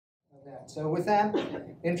right, so with that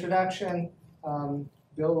introduction,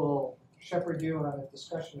 Bill will shepherd you on a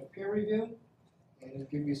discussion of peer review and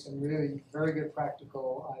give you some really very good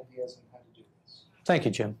practical ideas on how to do this. Thank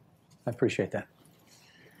you, Jim. I appreciate that.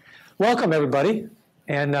 Welcome, everybody,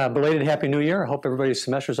 and belated Happy New Year. I hope everybody's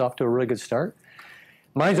semester's off to a really good start.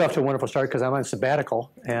 Mine's off to a wonderful start because I'm on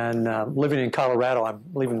sabbatical and living in Colorado. I'm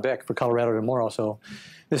leaving back for Colorado tomorrow, so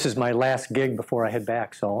this is my last gig before I head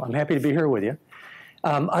back. So I'm happy to be here with you.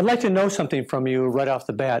 I'd like to know something from you right off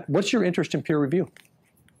the bat. What's your interest in peer review?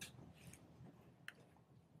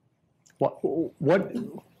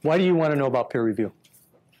 Why do you want to know about peer review?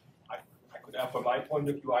 I could have, from my point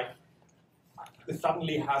of view, I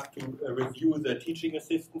suddenly have to review the teaching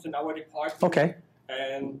assistants in our department. Okay.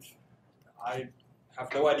 And I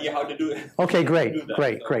have no idea how to do it. Okay, great,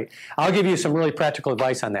 great. I'll give you some really practical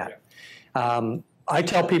advice on that. Yeah. I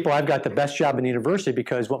tell people I've got the best job in the university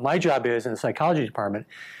because what my job is in the psychology department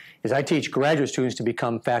is I teach graduate students to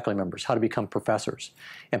become faculty members, how to become professors.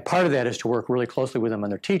 And part of that is to work really closely with them on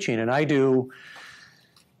their teaching. And I do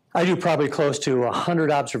probably close to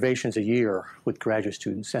 100 observations a year with graduate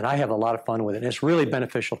students. And I have a lot of fun with it. And it's really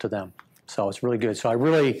beneficial to them. So it's really good. So I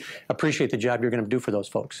really appreciate the job you're going to do for those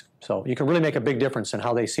folks. So you can really make a big difference in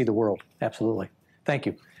how they see the world. Absolutely. Thank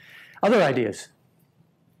you. Other ideas?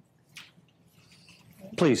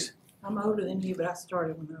 Please. I'm older than you, but I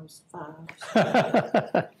started when I was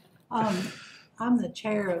 5. I'm the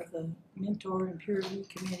chair of the Mentor and Peer Review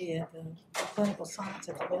Committee at the Clinical Science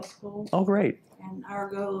at the West School. Oh, great. And our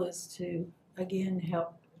goal is to, again,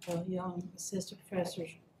 help young assistant professors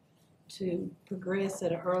to progress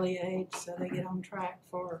at an early age so they get on track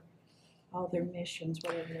for all their missions,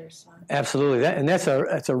 whatever they're assigned. Absolutely.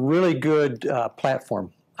 That's a really good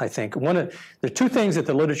platform, I think. The two things that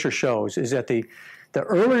the literature shows is that the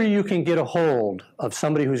earlier you can get a hold of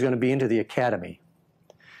somebody who's going to be into the academy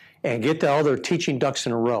and get all their teaching ducks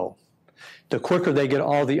in a row, the quicker they get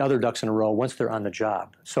all the other ducks in a row once they're on the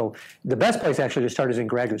job. So the best place actually to start is in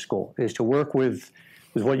graduate school, is to work with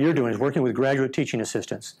what you're doing, is working with graduate teaching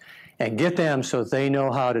assistants and get them so that they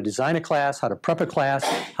know how to design a class, how to prep a class,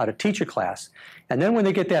 how to teach a class. And then when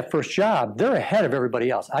they get that first job, they're ahead of everybody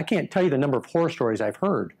else. I can't tell you the number of horror stories I've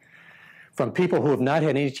heard from people who have not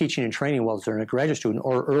had any teaching and training while they're a graduate student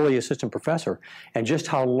or early assistant professor, and just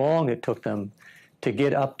how long it took them to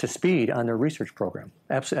get up to speed on their research program.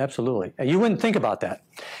 Absolutely. And you wouldn't think about that.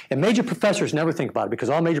 And major professors never think about it because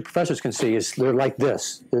all major professors can see is they're like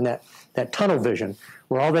this. They're in that tunnel vision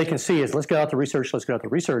where all they can see is let's get out the research, let's get out the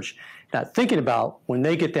research. Not thinking about when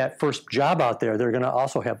they get that first job out there, they're going to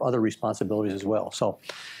also have other responsibilities as well. So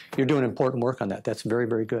you're doing important work on that. That's very,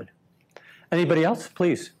 very good. Anybody else?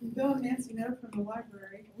 Please. Bill and Nancy know from the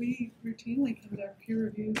library, we routinely conduct peer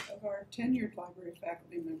reviews of our tenured library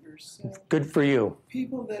faculty members. So good for you.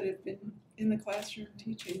 People that have been in the classroom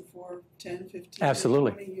teaching for 10, 15,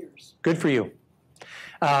 Absolutely. 20 years. Good for you.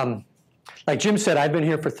 Like Jim said, I've been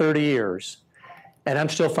here for 30 years, and I'm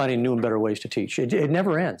still finding new and better ways to teach. It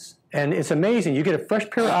never ends. And it's amazing. You get a fresh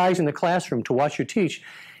pair of eyes in the classroom to watch you teach,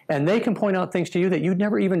 and they can point out things to you that you'd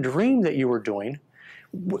never even dreamed that you were doing.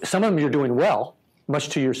 Some of them you're doing well, much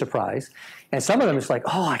to your surprise. And some of them it's like,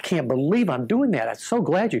 oh, I can't believe I'm doing that. I'm so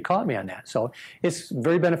glad you caught me on that. So it's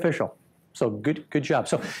very beneficial. So good job.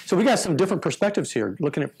 So we got some different perspectives here,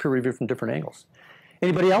 looking at peer review from different angles.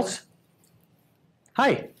 Anybody else?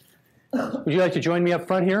 Hi. Would you like to join me up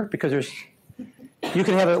front here? Because you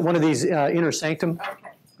can have one of these inner sanctum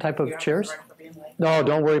type of chairs. No,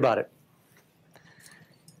 don't worry about it.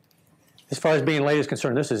 As far as being late is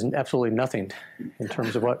concerned, this is absolutely nothing in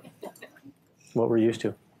terms of what we're used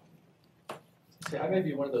to. Yeah, I might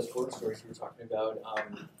be one of those horror stories you were talking about.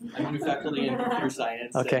 I'm new faculty in computer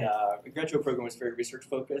science, okay. And the graduate program is very research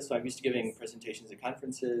focused, so I'm used to giving presentations at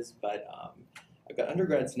conferences, but I've got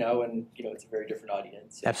undergrads now, and it's a very different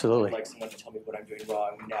audience. Absolutely. I'd like someone to tell me what I'm doing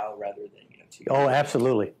wrong now rather than 2 years Oh,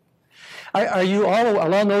 absolutely. Are you all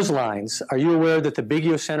along those lines? Are you aware that the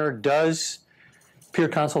Buskist Center does peer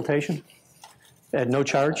consultation at no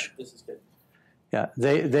charge? This is good. Yeah,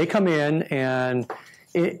 they come in, and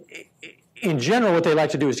in general what they like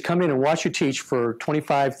to do is come in and watch you teach for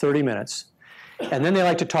 25, 30 minutes, and then they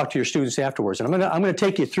like to talk to your students afterwards. And I'm going to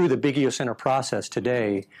take you through the Buskist Center process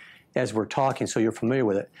today as we're talking so you're familiar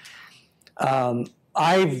with it.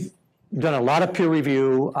 I've done a lot of peer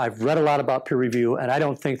review. I've read a lot about peer review, and I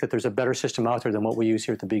don't think that there's a better system out there than what we use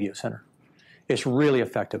here at the Buskist Center. It's really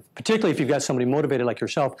effective, particularly if you've got somebody motivated like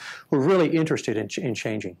yourself who are really interested in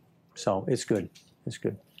changing. So it's good. It's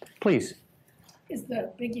good. Please. Is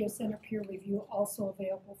the Buskist Center peer review also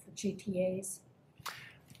available for GTAs?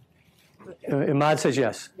 Imad says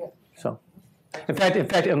yes. Yeah. So, In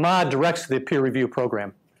fact, Ahmad directs the peer review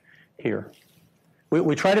program here.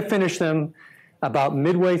 We try to finish them about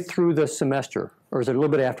midway through the semester, or is it a little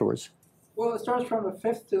bit afterwards? Well, it starts from the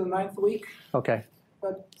 5th to the 9th week, Okay,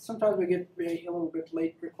 but sometimes we get a little bit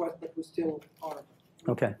late request, but we still are.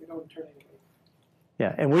 okay. We don't turn it away.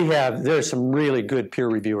 Yeah, and there's some really good peer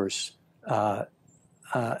reviewers. I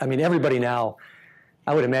mean, everybody now,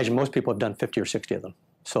 I would imagine most people have done 50 or 60 of them.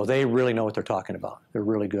 So they really know what they're talking about. They're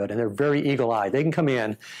really good, and they're very eagle-eyed. They can come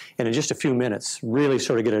in and in just a few minutes really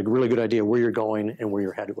sort of get a really good idea where you're going and where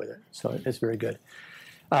you're headed with it. So it's very good.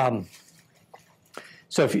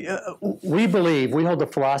 So if you, we hold the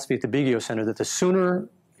philosophy at the Buskist Center that the sooner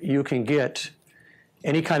you can get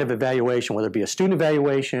any kind of evaluation, whether it be a student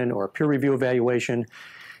evaluation or a peer review evaluation,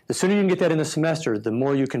 the sooner you can get that in the semester, the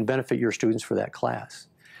more you can benefit your students for that class.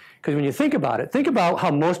 Because when you think about it, think about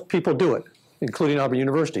how most people do it, including Auburn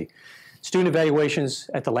University. Student evaluations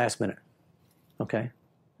at the last minute, okay?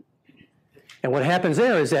 And what happens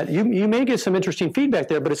there is that you may get some interesting feedback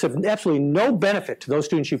there, but it's of absolutely no benefit to those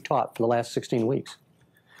students you've taught for the last 16 weeks.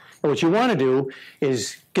 And what you want to do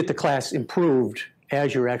is get the class improved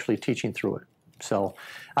as you're actually teaching through it. So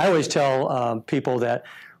I always tell people that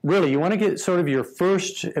really you want to get sort of your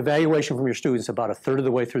first evaluation from your students about a third of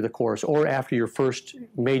the way through the course or after your first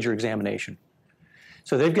major examination.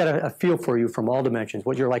 So they've got a feel for you from all dimensions,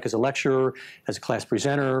 what you're like as a lecturer, as a class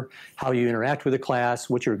presenter, how you interact with the class,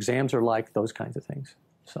 what your exams are like, those kinds of things.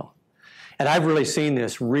 So, and I've really seen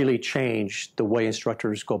this really change the way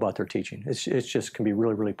instructors go about their teaching. It's just can be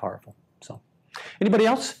really, really powerful. So, anybody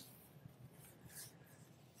else?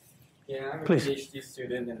 Yeah, I'm a Please. PhD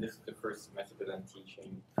student, and this is the first semester that I'm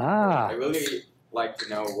teaching. Ah. I really like to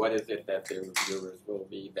know what is it that the reviewers will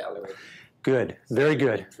be evaluating. Good, very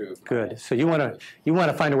good, good. So you want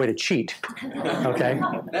to find a way to cheat, okay?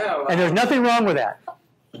 No, And there's nothing wrong with that.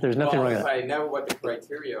 There's nothing wrong with if that. I know what the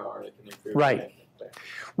criteria are, I can improve. Right. it.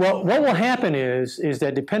 Well, what will happen is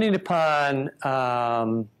that depending upon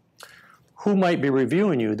who might be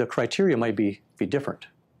reviewing you, the criteria might be different.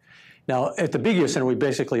 Now, at the Buskist Center, we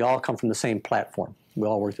basically all come from the same platform. We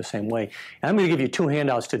all work the same way. And I'm going to give you 2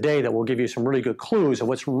 handouts today that will give you some really good clues of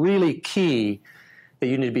what's really key that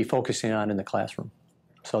you need to be focusing on in the classroom.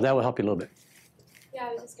 So that will help you a little bit. Yeah,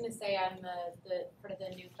 I was just going to say I'm the part of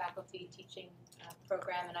the new faculty teaching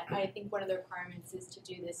program, and I think one of the requirements is to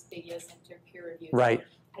do this Buskist Center peer review. Right. So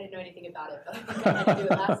I didn't know anything about it, but I think I had to do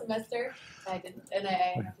it last semester, and I didn't, and I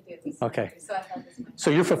have to do it this semester. So I thought this might. So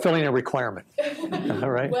you're fulfilling a requirement. All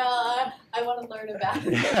right. Well, I want to learn about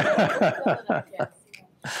it. Yes.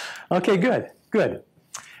 Okay, good, good.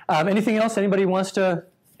 Anything else anybody wants to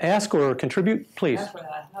ask or contribute? Please. Actually,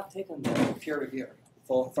 I have taken the peer review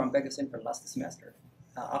from Buskist Center last semester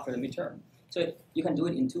after the midterm. So you can do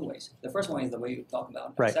it in 2 ways. The first one is the way you talk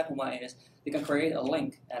about. Right. The second one is you can create a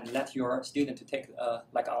link and let your student to take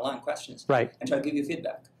like online questions Right. and try to give you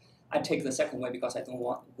feedback. I take the second way because I don't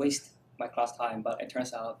want to waste my class time, but it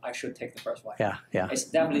turns out I should take the first one. Yeah, yeah.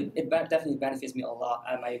 It definitely benefits me a lot,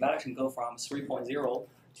 and my evaluation go from 3.0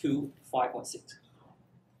 to 5.6.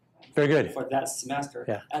 Very good. For that semester.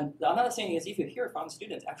 Yeah. And another thing is if you hear from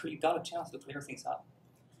students, actually you got a chance to clear things up.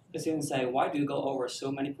 The students say, why do you go over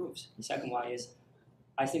so many proofs? The second one is,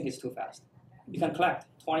 I think it's too fast. You can collect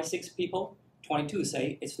 26 people, 22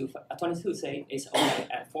 say it's too fast, 22 say it's okay,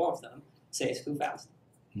 and 4 of them say it's too fast.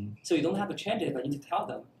 Mm. So you don't have to change it, but you need to tell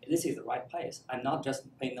them, this is the right pace. I'm not just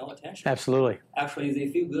paying no attention. Absolutely. Actually, they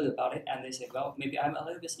feel good about it, and they say, well, maybe I'm a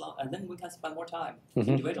little bit slow, and then we can spend more time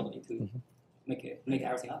individually to make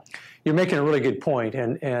everything up. You're making a really good point,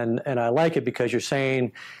 and I like it because you're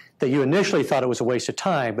saying that you initially thought it was a waste of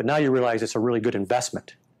time, but now you realize it's a really good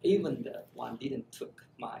investment. Even the one didn't took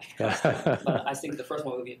my class, but I think the first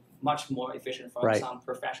one will be much more efficient from some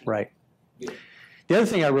professional view. The other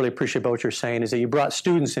thing I really appreciate about what you're saying is that you brought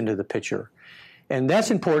students into the picture. And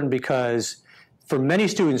that's important because for many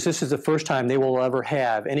students, this is the first time they will ever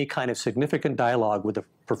have any kind of significant dialogue with a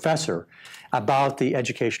professor about the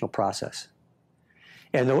educational process.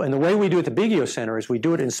 And the way we do it at the Buskist Center is we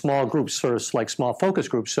do it in small groups, sort of like small focus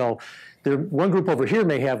groups. So one group over here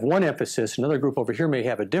may have one emphasis, another group over here may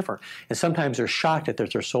have a different. And sometimes they're shocked that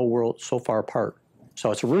they're so far apart.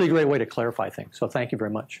 So it's a really great way to clarify things. So thank you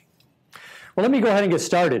very much. Well, let me go ahead and get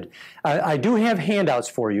started. I do have handouts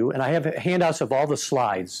for you, and I have handouts of all the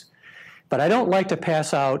slides. But I don't like to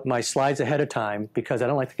pass out my slides ahead of time because I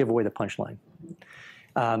don't like to give away the punchline.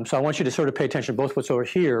 So I want you to sort of pay attention to both what's over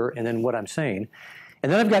here and then what I'm saying.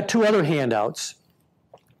 And then I've got 2 other handouts.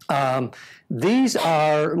 These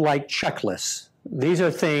are like checklists. These are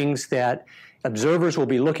things that observers will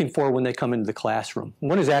be looking for when they come into the classroom.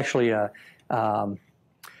 One is actually a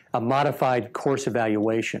a modified course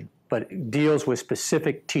evaluation, but it deals with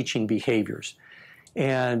specific teaching behaviors.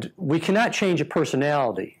 And we cannot change a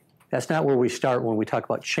personality. That's not where we start when we talk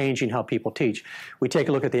about changing how people teach. We take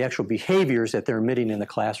a look at the actual behaviors that they're emitting in the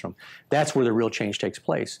classroom. That's where the real change takes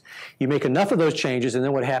place. You make enough of those changes, and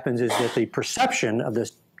then what happens is that the perception of the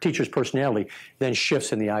teacher's personality then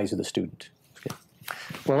shifts in the eyes of the student. Okay.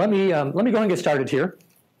 Well, let me go ahead and get started here.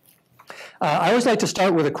 I always like to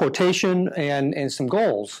start with a quotation and some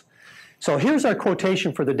goals. So here's our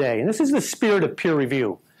quotation for the day, and this is the spirit of peer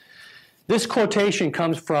review. This quotation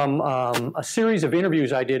comes from a series of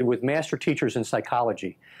interviews I did with master teachers in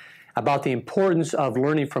psychology about the importance of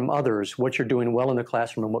learning from others, what you're doing well in the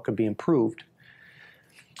classroom and what could be improved.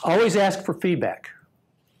 Always ask for feedback,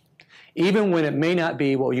 even when it may not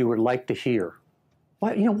be what you would like to hear.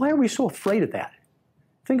 Why are we so afraid of that?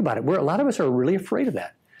 Think about it. A lot of us are really afraid of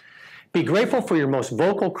that. Be grateful for your most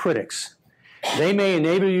vocal critics. They may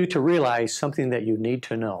enable you to realize something that you need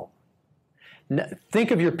to know.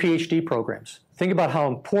 Think of your PhD programs. Think about how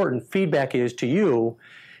important feedback is to you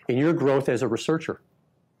in your growth as a researcher.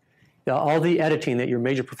 All the editing that your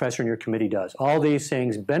major professor in your committee does, all these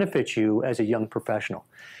things benefit you as a young professional.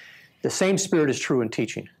 The same spirit is true in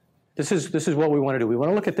teaching. This is what we want to do. We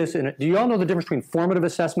want to look at this. Do you all know the difference between formative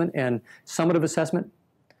assessment and summative assessment?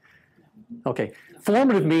 Okay.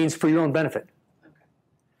 Formative means for your own benefit.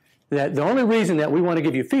 That the only reason that we want to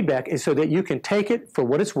give you feedback is so that you can take it for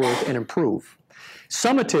what it's worth and improve.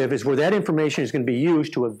 Summative is where that information is going to be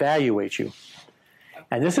used to evaluate you.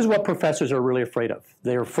 And this is what professors are really afraid of.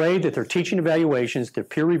 They're afraid that their teaching evaluations, their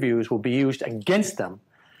peer reviews will be used against them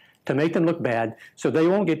to make them look bad, so they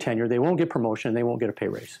won't get tenure, they won't get promotion, and they won't get a pay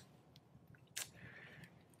raise.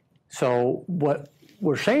 So what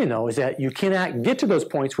we're saying, though, is that you cannot get to those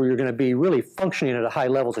points where you're going to be really functioning at a high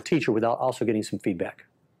level as a teacher without also getting some feedback.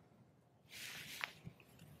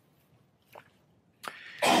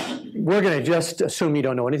 We're going to just assume you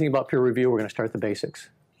don't know anything about peer review. We're going to start at the basics.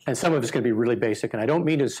 And some of it's going to be really basic. And I don't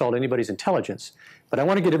mean to insult anybody's intelligence, but I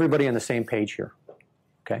want to get everybody on the same page here.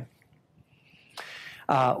 Okay?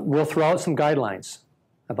 We'll throw out some guidelines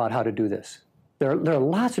about how to do this. There are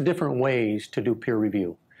lots of different ways to do peer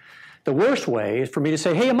review. The worst way is for me to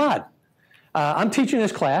say, hey, Ahmad, I'm teaching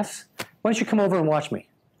this class. Why don't you come over and watch me?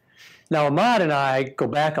 Now, Ahmad and I go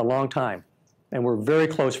back a long time, and we're very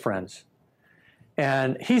close friends.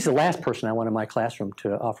 And he's the last person I want in my classroom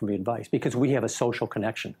to offer me advice because we have a social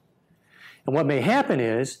connection. And what may happen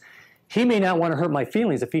is he may not want to hurt my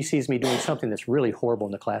feelings if he sees me doing something that's really horrible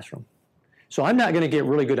in the classroom. So I'm not going to get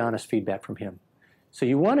really good, honest feedback from him. So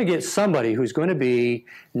you want to get somebody who's going to be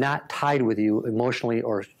not tied with you emotionally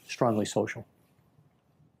or strongly social.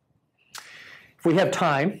 If we have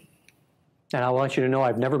time, and I want you to know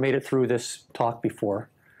I've never made it through this talk before,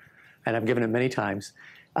 and I've given it many times,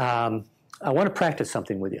 I want to practice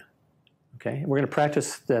something with you, okay? We're going to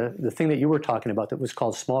practice the thing that you were talking about that was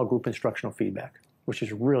called small group instructional feedback, which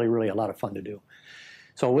is really, really a lot of fun to do.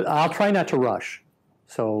 So I'll try not to rush,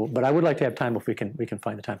 but I would like to have time if we can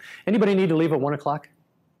find the time. Anybody need to leave at 1 o'clock?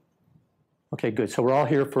 Okay, good. So we're all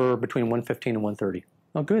here for between 1:15 and 1:30.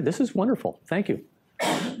 Oh, good. This is wonderful. Thank you.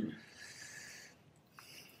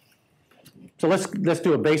 So let's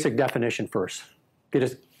do a basic definition first.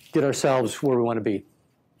 Get ourselves where we want to be.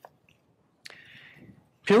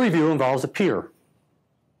 Peer review involves a peer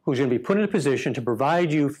who's going to be put in a position to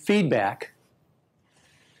provide you feedback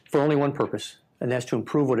for only one purpose, and that's to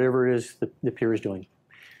improve whatever it is the peer is doing.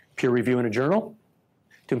 Peer review in a journal,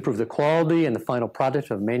 to improve the quality and the final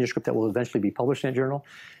product of a manuscript that will eventually be published in a journal.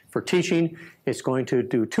 For teaching, it's going to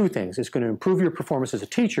do two things. It's going to improve your performance as a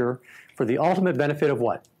teacher for the ultimate benefit of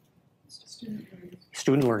what? Student learning.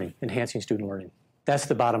 Student learning, enhancing student learning. That's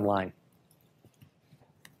the bottom line.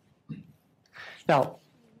 Now,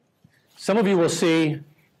 some of you will see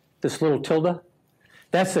this little tilde.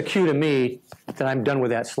 That's the cue to me that I'm done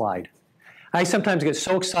with that slide. I sometimes get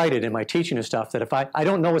so excited in my teaching and stuff that if I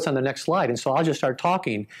don't know what's on the next slide, and so I'll just start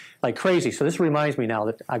talking like crazy. So this reminds me now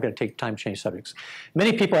that I've got to take time to change subjects.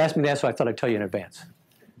 Many people ask me that, so I thought I'd tell you in advance.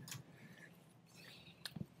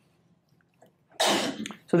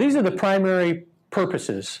 So these are the primary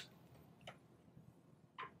purposes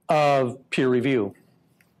of peer review.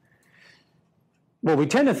 What we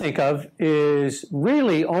tend to think of is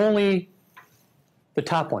really only the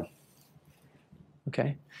top one,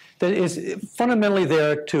 okay? That is fundamentally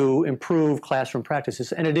there to improve classroom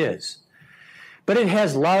practices, and it is. But it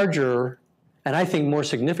has larger, and I think more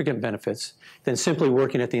significant benefits than simply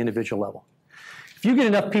working at the individual level. If you get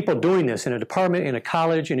enough people doing this in a department, in a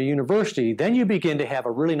college, in a university, then you begin to have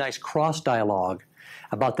a really nice cross-dialogue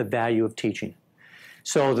about the value of teaching.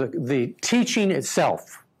 So the teaching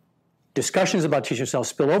itself discussions about teaching styles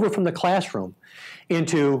spill over from the classroom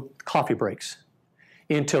into coffee breaks,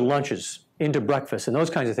 into lunches, into breakfast, and those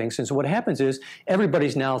kinds of things. And so what happens is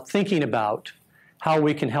everybody's now thinking about how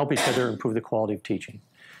we can help each other improve the quality of teaching.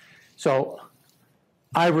 So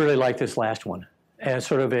I really like this last one as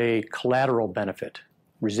sort of a collateral benefit,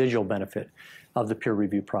 residual benefit of the peer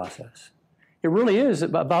review process. It really is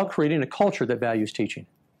about creating a culture that values teaching.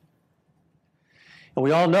 And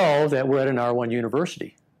we all know that we're at an R1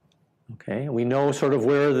 university. Okay, we know sort of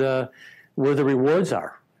where the rewards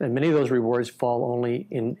are, and many of those rewards fall only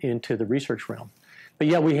into the research realm. But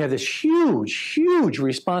yet we have this huge, huge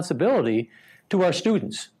responsibility to our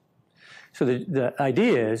students. So the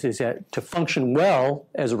idea is that to function well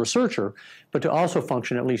as a researcher, but to also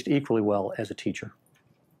function at least equally well as a teacher.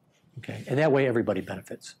 Okay, and that way everybody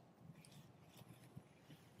benefits.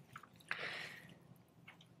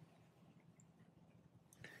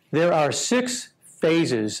 There are 6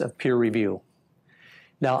 phases of peer review.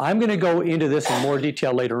 Now, I'm going to go into this in more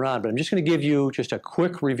detail later on, but I'm just going to give you just a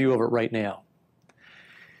quick review of it right now.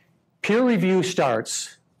 Peer review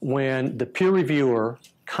starts when the peer reviewer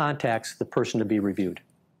contacts the person to be reviewed.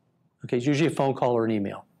 Okay, it's usually a phone call or an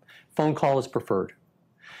email. Phone call is preferred.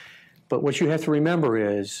 But what you have to remember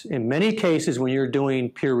is, in many cases when you're doing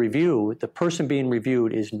peer review, the person being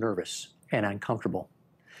reviewed is nervous and uncomfortable.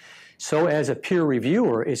 So as a peer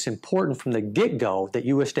reviewer, it's important from the get-go that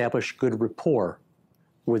you establish good rapport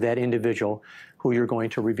with that individual who you're going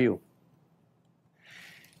to review.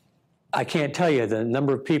 I can't tell you the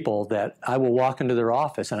number of people that I will walk into their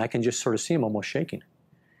office and I can just sort of see them almost shaking.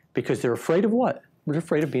 Because they're afraid of what? They're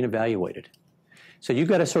afraid of being evaluated. So you've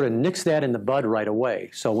got to sort of nix that in the bud right away.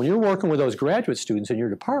 So when you're working with those graduate students in your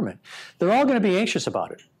department, they're all going to be anxious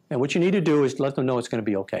about it. And what you need to do is let them know it's going to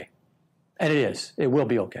be okay. And it is. It will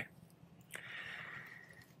be okay.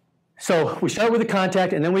 So we start with a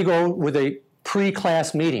contact, and then we go with a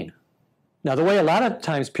pre-class meeting. Now, the way a lot of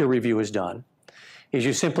times peer review is done is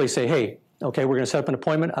you simply say, hey, okay, we're going to set up an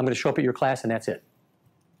appointment. I'm going to show up at your class, and that's it.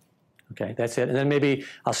 Okay, that's it. And then maybe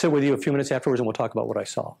I'll sit with you a few minutes afterwards, and we'll talk about what I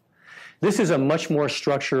saw. This is a much more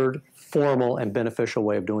structured, formal, and beneficial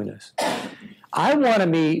way of doing this. I want to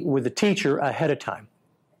meet with the teacher ahead of time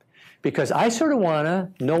because I sort of want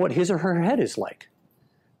to know what his or her head is like.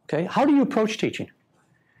 Okay, how do you approach teaching?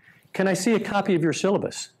 Can I see a copy of your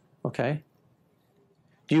syllabus? Okay.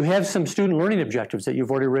 Do you have some student learning objectives that you've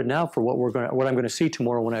already written out for what I'm going to see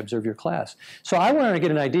tomorrow when I observe your class? So I want to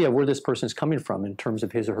get an idea of where this person's coming from in terms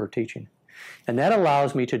of his or her teaching. And that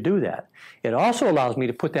allows me to do that. It also allows me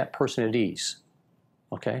to put that person at ease.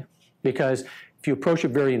 Okay? Because if you approach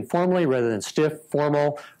it very informally rather than stiff,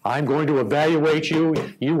 formal, I'm going to evaluate you,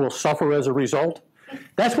 you will suffer as a result.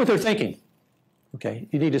 That's what they're thinking. Okay?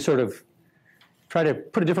 You need to sort of try to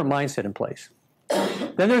put a different mindset in place.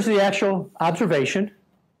 Then there's the actual observation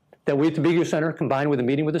that we at the Buskist Center combine with a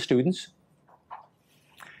meeting with the students.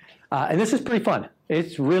 And this is pretty fun.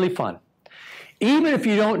 It's really fun. Even if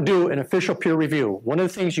you don't do an official peer review, one of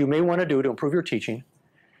the things you may want to do to improve your teaching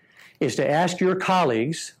is to ask your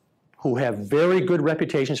colleagues who have very good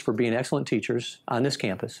reputations for being excellent teachers on this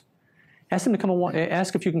campus, ask them to come and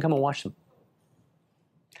ask if you can come and watch them.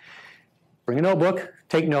 Bring a notebook,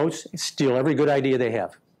 take notes, steal every good idea they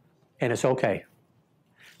have. And it's okay.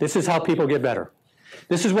 This is how people get better.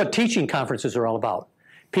 This is what teaching conferences are all about.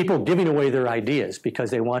 People giving away their ideas because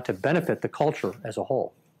they want to benefit the culture as a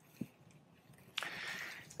whole.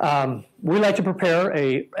 We like to prepare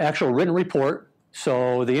an actual written report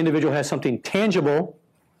so the individual has something tangible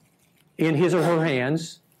in his or her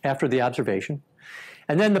hands after the observation.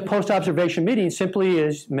 And then the post-observation meeting simply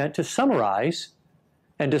is meant to summarize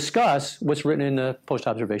and discuss what's written in the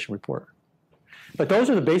post-observation report. But those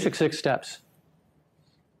are the basic 6 steps.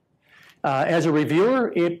 As a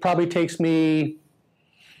reviewer, it probably takes me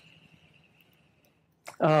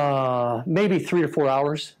maybe 3 or 4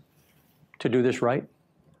 hours to do this right.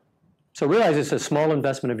 So realize it's a small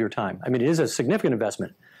investment of your time. I mean, it is a significant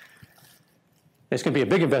investment. It's going to be a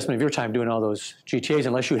big investment of your time doing all those GTAs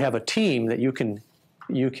unless you have a team that you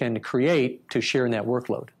can create to share in that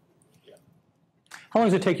workload. How long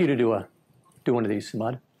does it take you to do one of these,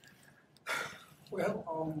 Ahmad?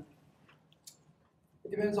 Well,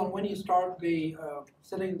 it depends on when you start the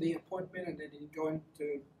setting the appointment, and then you go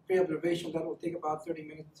into pre-observation. That will take about 30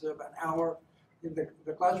 minutes to about an hour. In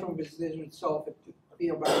the classroom visitation itself, it will be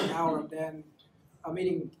about an hour, and then a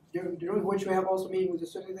meeting during which we have also meeting with the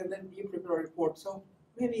students, and then you prepare a report. So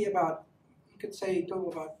maybe about, you could say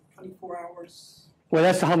total about 24 hours. Well,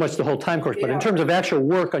 that's how much the whole time course, but in terms of actual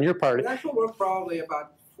work on your part, the actual work probably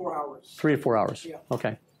about 4 hours. 3 to 4 hours. Yeah.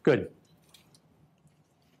 Okay, good.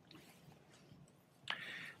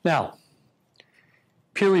 Now,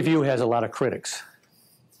 peer review has a lot of critics.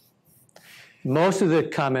 Most of the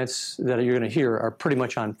comments that you're going to hear are pretty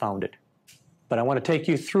much unfounded, but I want to take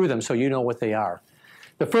you through them so you know what they are.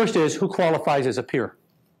 The first is, who qualifies as a peer?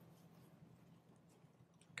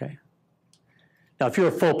 Okay. Now, if you're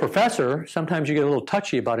a full professor, sometimes you get a little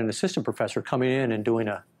touchy about an assistant professor coming in and doing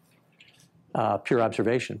a peer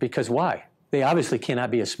observation. Because why? They obviously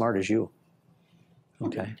cannot be as smart as you.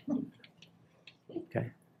 Okay.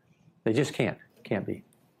 Okay. They just can't be.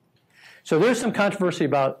 So there's some controversy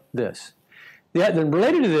about this. Then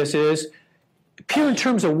related to this is peer in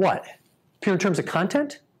terms of what? Peer in terms of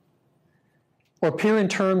content? Or peer in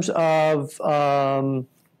terms of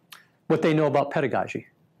what they know about pedagogy?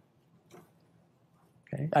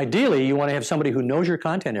 Okay. Ideally, you want to have somebody who knows your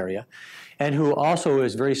content area and who also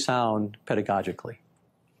is very sound pedagogically.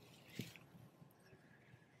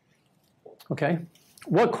 Okay.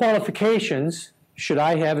 What qualifications should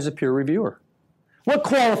I have as a peer reviewer? What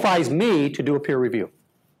qualifies me to do a peer review?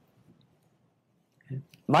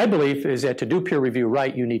 My belief is that to do peer review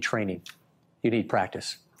right, you need training. You need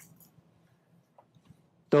practice.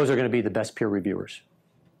 Those are going to be the best peer reviewers.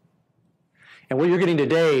 And what you're getting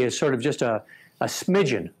today is sort of just a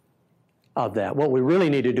smidgen of that. What we really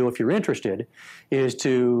need to do, if you're interested, is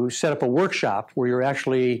to set up a workshop where you're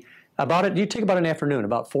actually you take about an afternoon,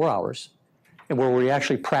 about 4 hours, and where we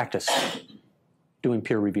actually practice doing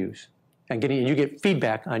peer reviews and you get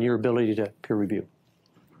feedback on your ability to peer review.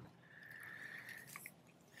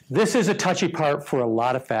 This is a touchy part for a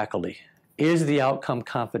lot of faculty. Is the outcome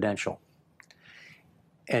confidential?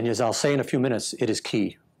 And as I'll say in a few minutes, it is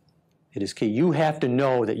key. It is key. You have to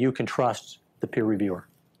know that you can trust the peer reviewer.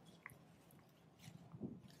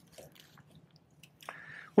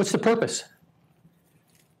 What's the purpose?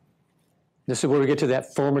 This is where we get to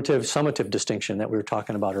that formative, summative distinction that we were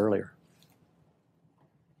talking about earlier.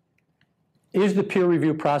 Is the peer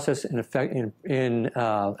review process effective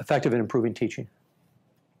in improving teaching?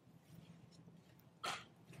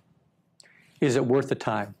 Is it worth the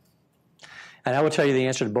time? And I will tell you the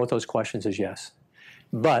answer to both those questions is yes,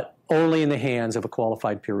 but only in the hands of a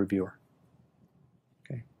qualified peer reviewer.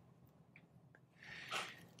 Okay.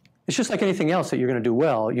 It's just like anything else that you're going to do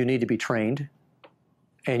well. You need to be trained,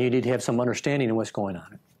 and you need to have some understanding of what's going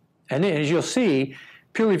on. And as you'll see,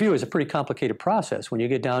 peer review is a pretty complicated process when you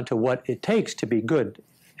get down to what it takes to be good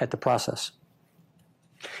at the process.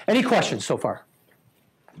 Any questions so far?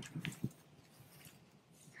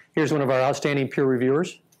 Here's one of our outstanding peer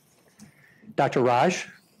reviewers, Dr. Raj.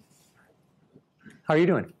 How are you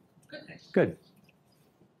doing? Good, thanks. Good.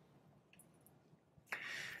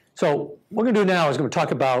 So what we're going to do now is going to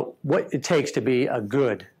talk about what it takes to be a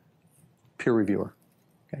good peer reviewer.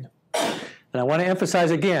 Okay. And I want to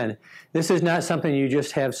emphasize again, this is not something you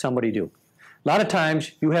just have somebody do. A lot of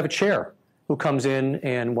times you have a chair who comes in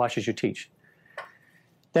and watches you teach.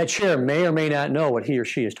 That chair may or may not know what he or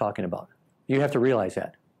she is talking about. You have to realize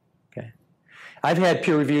that. Okay. I've had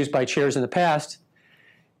peer reviews by chairs in the past,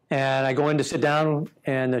 and I go in to sit down,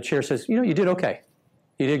 and the chair says, you know, you did okay.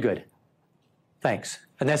 You did good. Thanks.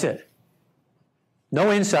 And that's it.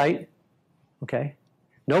 No insight, okay?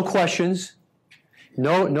 No questions,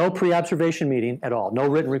 no pre-observation meeting at all, no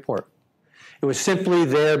written report. It was simply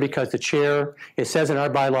there because the chair, it says in our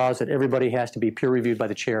bylaws that everybody has to be peer reviewed by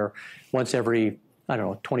the chair once every, I don't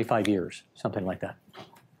know, 25 years, something like that.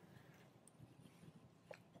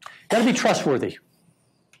 Got to be trustworthy.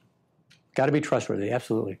 Got to be trustworthy,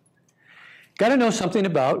 absolutely. Got to know something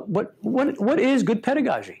about what is good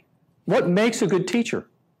pedagogy? What makes a good teacher?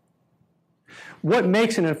 What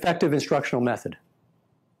makes an effective instructional method?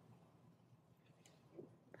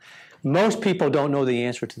 Most people don't know the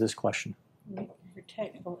answer to this question. You're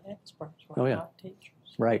technical experts, we're not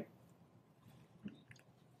teachers. Right.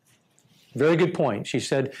 Very good point. She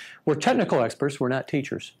said, we're technical experts, we're not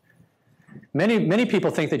teachers. Many people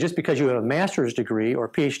think that just because you have a master's degree or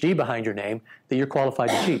PhD behind your name, that you're qualified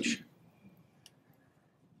to teach.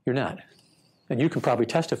 You're not. And you can probably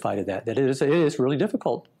testify to that it is really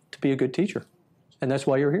difficult to be a good teacher. And that's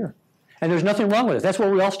why you're here. And there's nothing wrong with it. That's where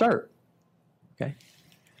we all start. Okay?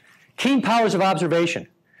 Keen powers of observation.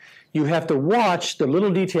 You have to watch the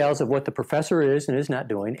little details of what the professor is and is not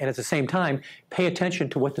doing, and at the same time, pay attention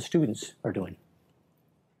to what the students are doing.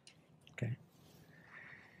 Okay?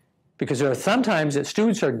 Because there are sometimes that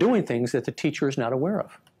students are doing things that the teacher is not aware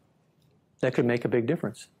of. That could make a big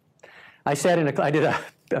difference. I did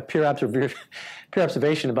a peer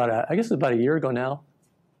observation about I guess it was about a year ago now.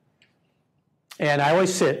 And I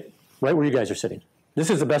always sit right where you guys are sitting. This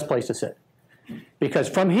is the best place to sit. Because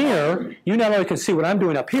from here, you not only can see what I'm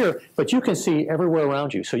doing up here, but you can see everywhere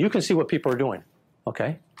around you. So you can see what people are doing,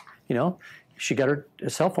 okay? You know, She got her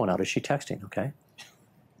cell phone out. Is she texting? Okay.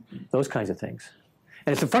 Those kinds of things.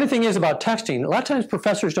 And the funny thing is about texting, a lot of times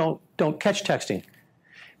professors don't catch texting,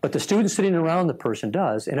 but the student sitting around the person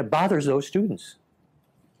does, and it bothers those students,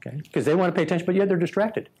 okay? Because they want to pay attention, but yet they're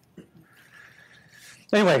distracted.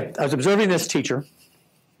 Anyway, I was observing this teacher.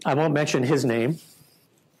 I won't mention his name.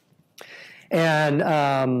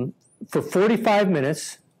 And for 45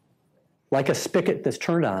 minutes, like a spigot that's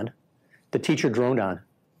turned on, the teacher droned on,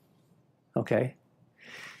 okay?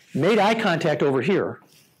 Made eye contact over here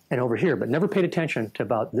and over here, but never paid attention to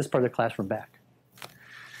about this part of the classroom back.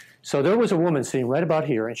 So there was a woman sitting right about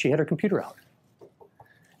here, and she had her computer out.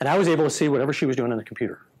 And I was able to see whatever she was doing on the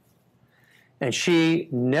computer. And she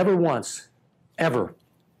never once, ever,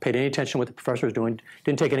 paid any attention to what the professor was doing,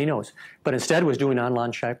 didn't take any notes, but instead was doing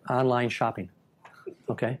online shopping,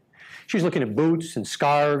 okay? She was looking at boots and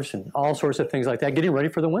scarves and all sorts of things like that, getting ready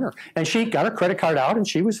for the winter. And she got her credit card out, and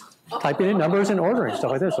she was typing in numbers and ordering,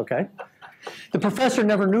 stuff like this, okay? The professor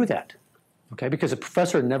never knew that, okay, because the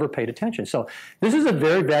professor never paid attention. So this is a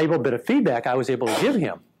very valuable bit of feedback I was able to give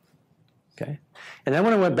him, okay? And then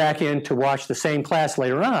when I went back in to watch the same class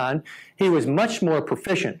later on, he was much more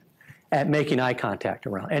proficient at making eye contact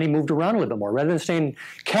around, and he moved around a little bit more. Rather than staying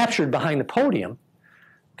captured behind the podium,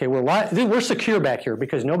 okay, we're secure back here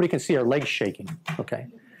because nobody can see our legs shaking, okay?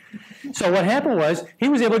 So what happened was he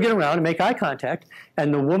was able to get around and make eye contact,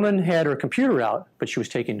 and the woman had her computer out, but she was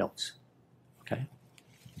taking notes, okay?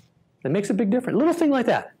 That makes a big difference. A little thing like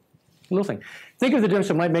that, a little thing. Think of the difference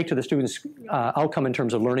it might make to the student's outcome in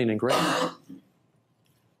terms of learning and grades.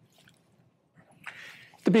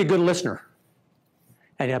 To be a good listener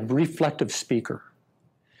and a reflective speaker.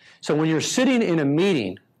 So when you're sitting in a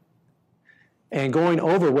meeting and going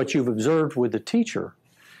over what you've observed with the teacher,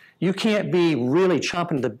 you can't be really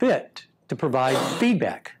chomping at the bit to provide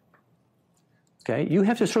feedback. Okay? You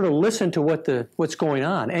have to sort of listen to what's going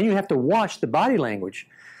on, and you have to watch the body language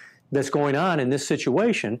that's going on in this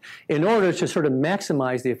situation in order to sort of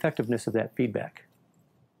maximize the effectiveness of that feedback.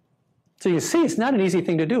 So you see, it's not an easy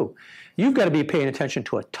thing to do. You've got to be paying attention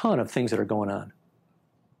to a ton of things that are going on.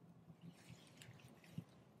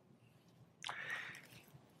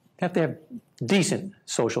 You have to have decent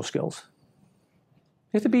social skills.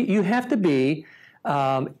 You have to be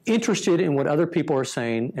interested in what other people are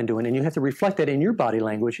saying and doing, and you have to reflect that in your body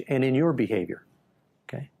language and in your behavior,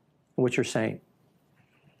 okay, what you're saying.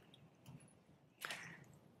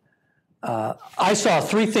 I saw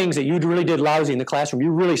 3 things that you really did lousy in the classroom.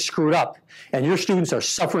 You really screwed up, and your students are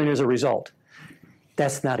suffering as a result.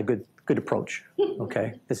 That's not a good approach,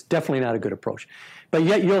 okay? It's definitely not a good approach. But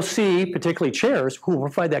yet you'll see, particularly chairs, who will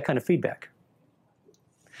provide that kind of feedback,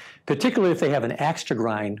 particularly if they have an axe to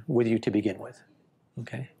grind with you to begin with,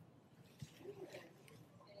 okay?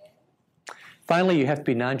 Finally, you have to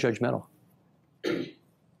be non-judgmental. You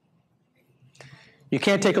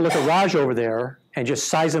can't take a look at Raj over there and just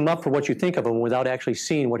size him up for what you think of him without actually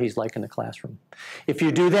seeing what he's like in the classroom. If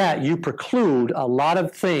you do that, you preclude a lot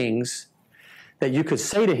of things that you could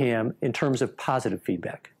say to him in terms of positive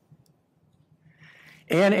feedback.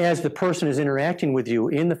 And as the person is interacting with you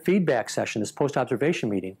in the feedback session, this post-observation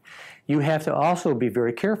meeting, you have to also be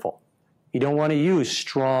very careful. You don't want to use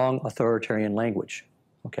strong authoritarian language,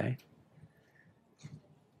 okay?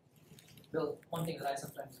 Bill, one thing that I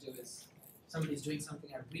sometimes do is somebody's doing something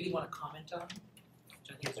I really want to comment on, which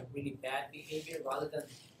I think is a really bad behavior, rather than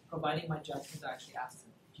providing my judgment, I actually ask them,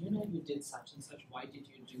 do you know you did such and such? Why did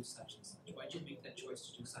you do such and such? Why did you make that choice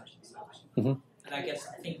to do such and such? Mm-hmm. And I guess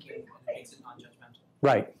thinking, and it makes it non-judgmental.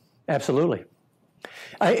 Right, absolutely.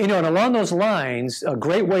 And along those lines, a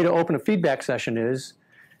great way to open a feedback session is,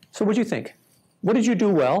 so what do you think? What did you do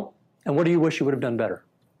well, and what do you wish you would have done better?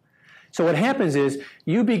 So what happens is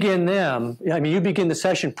you begin the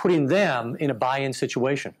session putting them in a buy-in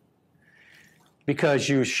situation because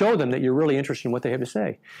you show them that you're really interested in what they have to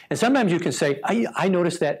say. And sometimes you can say, I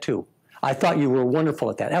noticed that too. I thought you were wonderful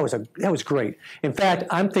at that. That was great. In fact,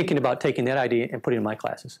 I'm thinking about taking that idea and putting it in my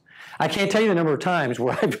classes. I can't tell you the number of times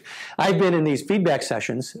where I've been in these feedback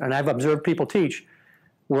sessions and I've observed people teach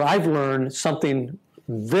where I've learned something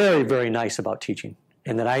very, very nice about teaching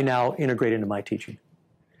and that I now integrate into my teaching.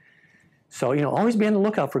 So, always be on the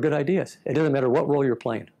lookout for good ideas. It doesn't matter what role you're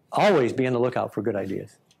playing. Always be on the lookout for good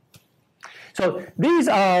ideas. So these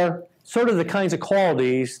are sort of the kinds of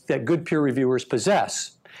qualities that good peer reviewers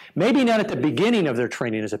possess. Maybe not at the beginning of their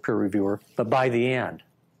training as a peer reviewer, but by the end.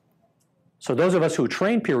 So those of us who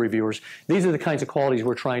train peer reviewers, these are the kinds of qualities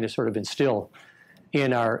we're trying to sort of instill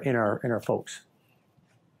in our folks.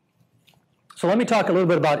 So let me talk a little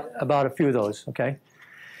bit about a few of those, okay?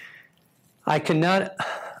 I cannot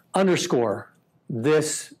underscore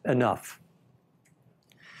this enough.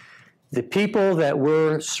 The people that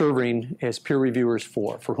we're serving as peer reviewers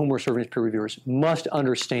for whom we're serving as peer reviewers, must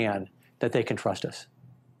understand that they can trust us.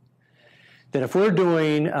 That if we're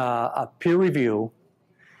doing a peer review,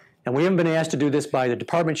 and we haven't been asked to do this by the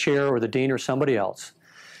department chair or the dean or somebody else,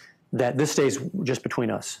 that this stays just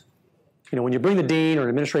between us. You know, when you bring the dean or an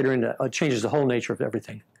administrator in, it changes the whole nature of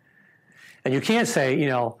everything. And you can't say,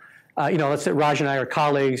 let's say Raj and I are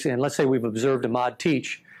colleagues, and let's say we've observed Ahmad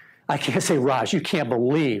teach. I can't say, Raj, you can't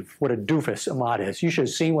believe what a doofus Ahmad is. You should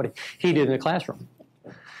have seen what he did in the classroom.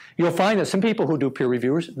 You'll find that some people who do peer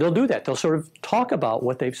reviewers, they'll do that. They'll sort of talk about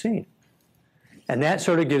what they've seen. And that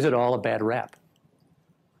sort of gives it all a bad rap.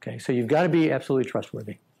 Okay, so you've got to be absolutely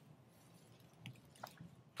trustworthy.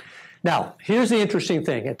 Now, here's the interesting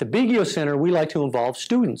thing. At the Buskist Center, we like to involve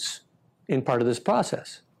students in part of this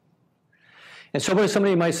process. And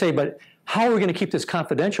somebody might say, but how are we going to keep this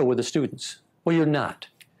confidential with the students? Well, you're not,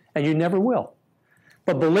 and you never will.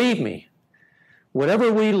 But believe me,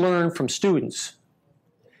 whatever we learn from students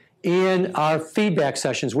in our feedback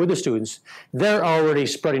sessions with the students, they're already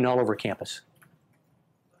spreading all over campus.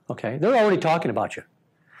 Okay, they're already talking about you.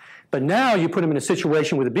 But now you put them in a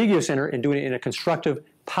situation with the Buskist Center and doing it in a constructive,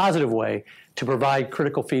 positive way to provide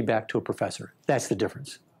critical feedback to a professor. That's the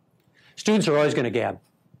difference. Students are always going to gab.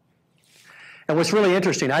 And what's really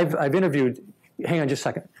interesting, I've interviewed, hang on just a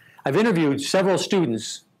second. I've interviewed several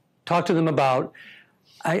students, talked to them about,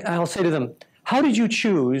 I'll say to them, how did you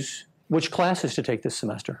choose which classes to take this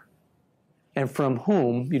semester? And from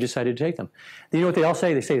whom you decided to take them? You know what they all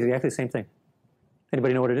say? They say exactly the same thing.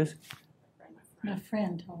 Anybody know what it is? My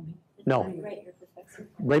friend told me. No.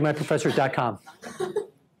 RateMyProfessor.com.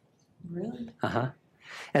 Really? Uh-huh.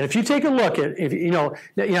 And if you take a look at,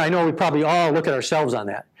 I know we probably all look at ourselves on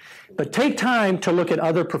that, but take time to look at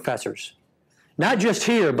other professors, not just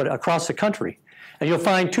here, but across the country, and you'll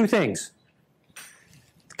find two things.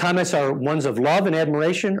 Comments are ones of love and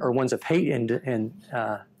admiration or ones of hate and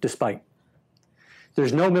despite.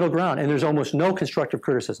 There's no middle ground, and there's almost no constructive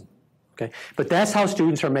criticism. Okay? But that's how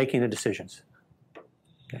students are making the decisions.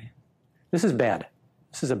 Okay? This is bad.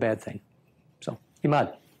 This is a bad thing. So,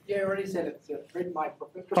 Imad. Yeah, I already said it's Rate My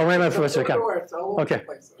Professor. Oh, Rate My Professor. Okay.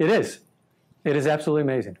 It is. It is absolutely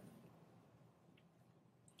amazing.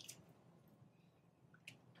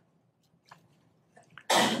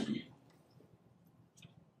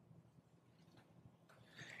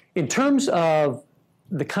 In terms of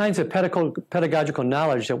the kinds of pedagogical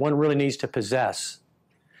knowledge that one really needs to possess,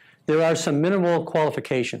 there are some minimal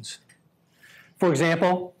qualifications. For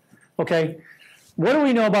example, okay, what do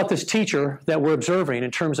we know about this teacher that we're observing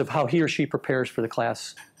in terms of how he or she prepares for the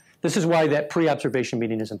class? This is why that pre-observation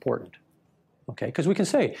meeting is important. Okay, because we can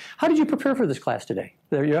say, how did you prepare for this class today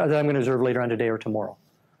that I'm going to observe later on today or tomorrow?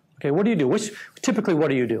 Okay, what do you do? Typically, what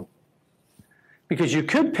do you do? Because you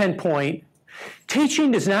could pinpoint,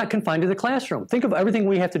 teaching is not confined to the classroom. Think of everything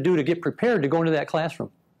we have to do to get prepared to go into that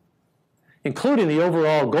classroom, including the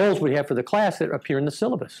overall goals we have for the class that appear in the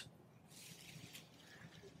syllabus.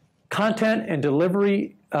 Content and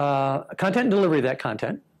delivery of that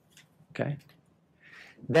content, okay?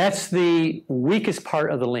 That's the weakest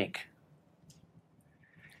part of the link.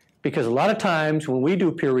 Because a lot of times when we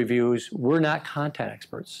do peer reviews, we're not content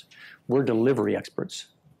experts. We're delivery experts.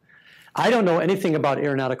 I don't know anything about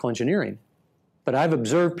aeronautical engineering, but I've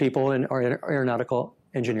observed people in aeronautical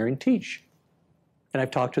engineering teach. And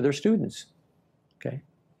I've talked to their students, okay?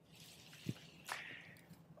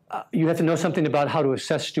 You have to know something about how to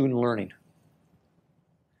assess student learning.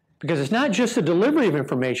 Because it's not just the delivery of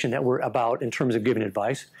information that we're about in terms of giving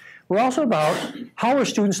advice. We're also about how are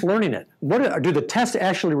students learning it? Do the tests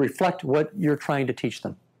actually reflect what you're trying to teach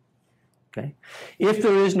them? Okay? If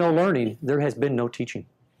there is no learning, there has been no teaching.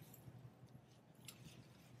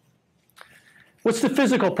 What's the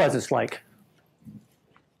physical presence like?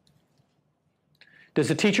 Does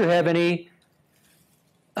the teacher have any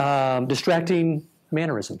distracting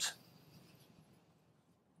mannerisms?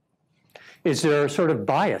 Is there sort of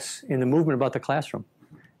bias in the movement about the classroom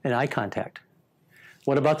and eye contact?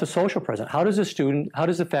 What about the social present? How does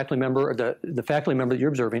the faculty member or the faculty member that you're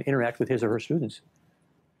observing interact with his or her students?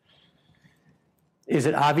 Is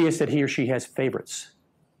it obvious that he or she has favorites?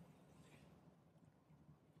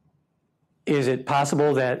 Is it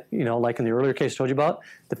possible that, like in the earlier case I told you about,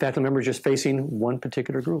 the faculty member is just facing one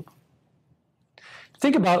particular group?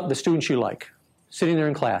 Think about the students you like, sitting there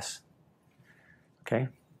in class, okay?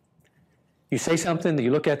 You say something,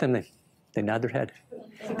 you look at them, they nod their head.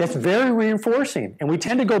 That's very reinforcing, and we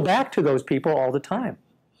tend to go back to those people all the time,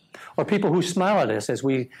 or people who smile at us as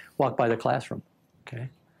we walk by the classroom, okay?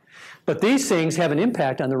 But these things have an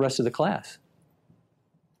impact on the rest of the class.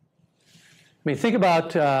 I mean, think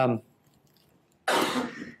about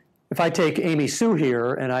if I take Amy Sue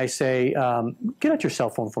here and I say, get out your cell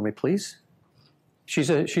phone for me, please. She's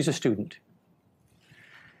a student.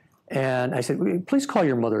 And I said, please call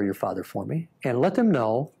your mother or your father for me and let them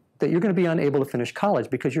know that you're going to be unable to finish college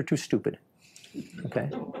because you're too stupid. Okay?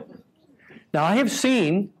 Now, I have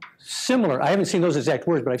seen similar, I haven't seen those exact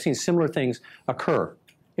words, but I've seen similar things occur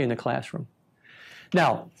in the classroom.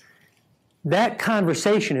 Now, that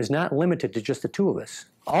conversation is not limited to just the two of us.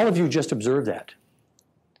 All of you just observed that.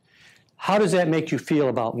 How does that make you feel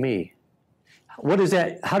about me? How does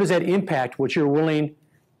that impact what you're willing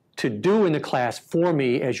to do in the class for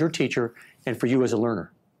me as your teacher and for you as a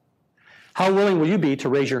learner? How willing will you be to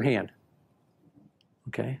raise your hand?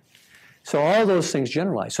 Okay? So all those things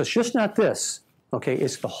generalize. So it's just not this, okay?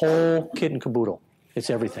 It's the whole kit and caboodle. It's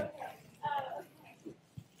everything.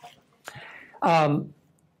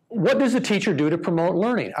 What does the teacher do to promote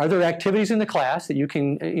learning? Are there activities in the class that you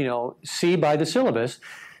can, see by the syllabus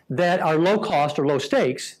that are low cost or low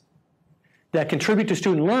stakes that contribute to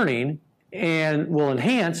student learning and will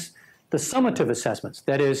enhance the summative assessments?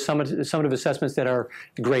 That is, summative assessments that are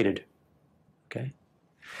graded. Okay?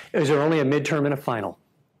 Is there only a midterm and a final?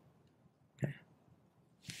 Okay.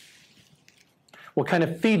 What kind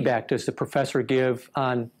of feedback does the professor give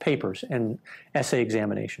on papers and essay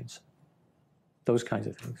examinations? Those kinds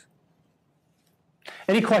of things.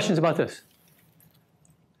 Any questions about this?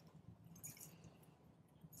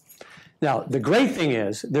 Now, the great thing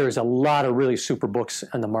is there's a lot of really super books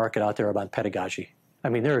on the market out there about pedagogy. I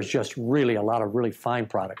mean, there is just really a lot of really fine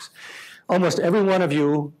products. Almost every one of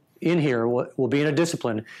you in here will be in a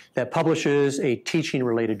discipline that publishes a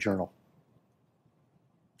teaching-related journal.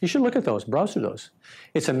 You should look at those, browse through those.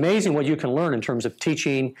 It's amazing what you can learn in terms of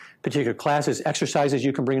teaching particular classes, exercises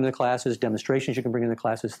you can bring into the classes, demonstrations you can bring into the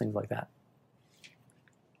classes, things like that.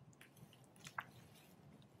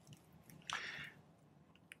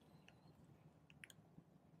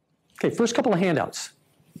 Okay, first couple of handouts.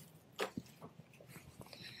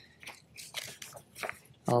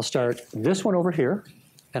 I'll start this one over here,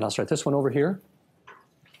 and I'll start this one over here.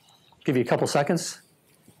 Give you a couple seconds.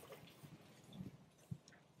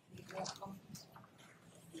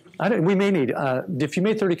 We may need, if you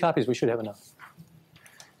made 30 copies, we should have enough.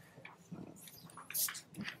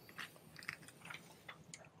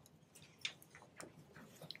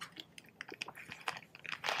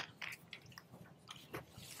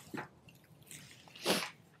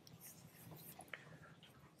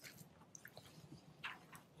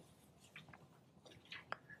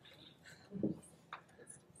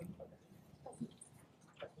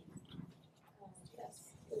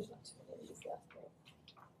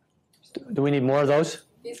 Do we need more of those?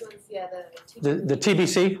 These ones, yeah, The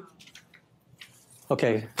TBC?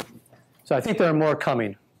 Okay. So I think there are more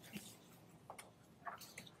coming.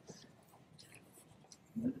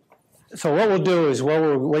 So what we'll do is, while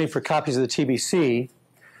we're waiting for copies of the TBC,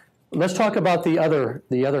 let's talk about the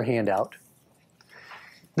other handout.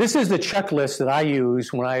 This is the checklist that I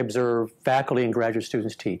use when I observe faculty and graduate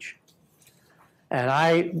students teach. And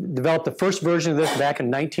I developed the first version of this back in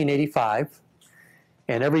 1985.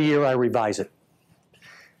 And every year I revise it.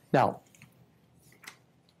 Now,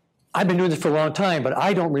 I've been doing this for a long time, but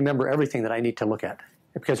I don't remember everything that I need to look at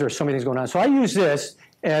because there are so many things going on. So I use this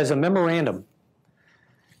as a memorandum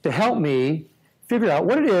to help me figure out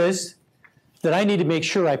what it is that I need to make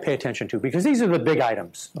sure I pay attention to, because these are the big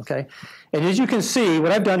items, okay? And as you can see,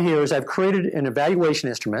 what I've done here is I've created an evaluation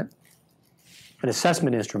instrument, an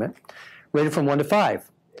assessment instrument, rated from 1 to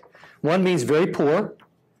 5. 1 means very poor.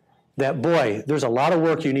 That, boy, there's a lot of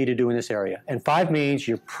work you need to do in this area. And 5 means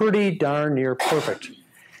you're pretty darn near perfect.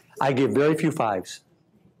 I give very few 5s.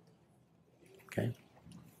 Okay?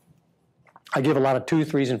 I give a lot of 2s,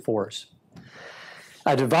 3s, and 4s.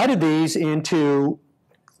 I divided these into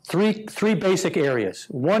three basic areas.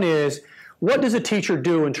 One is, what does a teacher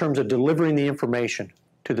do in terms of delivering the information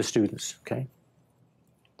to the students? Okay?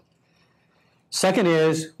 Second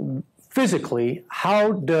is, physically,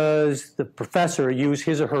 how does the professor use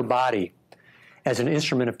his or her body as an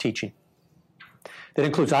instrument of teaching? That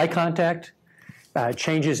includes eye contact,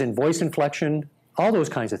 changes in voice inflection, all those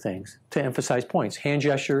kinds of things to emphasize points, hand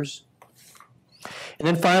gestures. And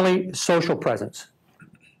then finally, social presence.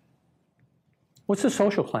 What's the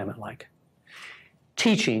social climate like?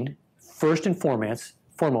 Teaching, first and foremost,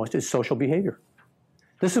 is social behavior.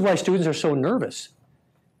 This is why students are so nervous.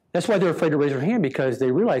 That's why they're afraid to raise their hand, because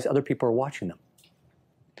they realize other people are watching them.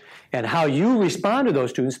 And how you respond to those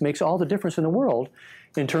students makes all the difference in the world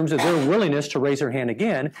in terms of their willingness to raise their hand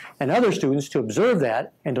again, and other students to observe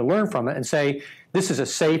that and to learn from it and say, this is a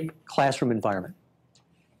safe classroom environment.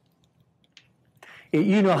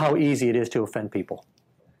 You know how easy it is to offend people.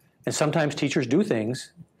 And sometimes teachers do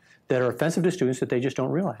things that are offensive to students that they just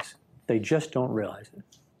don't realize. They just don't realize it.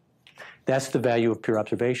 That's the value of peer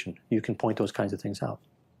observation. You can point those kinds of things out.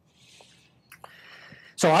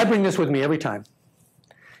 So I bring this with me every time.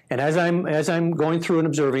 And as I'm going through and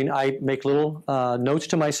observing, I make little notes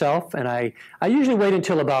to myself, and I usually wait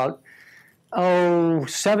until about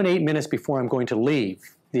 7-8 minutes before I'm going to leave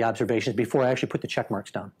the observations, before I actually put the check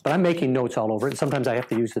marks down. But I'm making notes all over it, and sometimes I have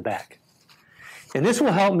to use the back. And this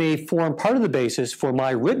will help me form part of the basis for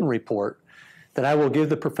my written report that I will give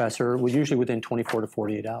the professor, usually within 24 to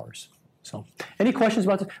 48 hours. So, any questions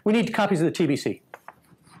about this? We need copies of the TBC.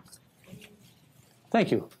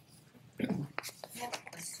 Thank you. I have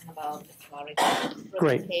a question about the clarity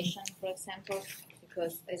presentation, for example,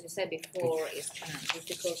 because as you said before, it's kind of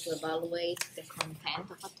difficult to evaluate the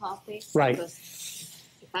content of a topic. Right. Because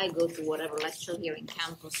if I go to whatever lecture here in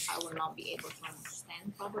campus, I will not be able to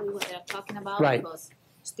understand probably what they're talking about. Right. Because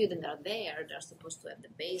students that are there, they're supposed to have the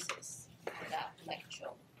basis for that lecture.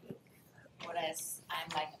 Whereas I'm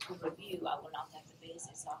like a review, I will not have the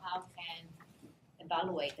basis. So how can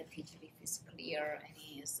evaluate the teacher if it's clear and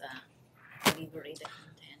he is delivering the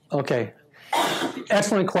content? Okay.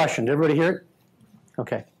 Excellent question. Did everybody hear it?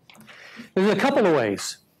 Okay. There's a couple of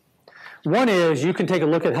ways. One is you can take a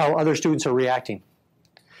look at how other students are reacting.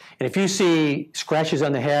 And if you see scratches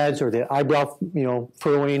on the heads or the eyebrow,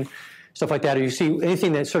 furrowing, stuff like that, or you see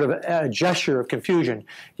anything that's sort of a gesture of confusion,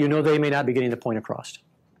 you know they may not be getting the point across.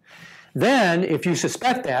 Then, if you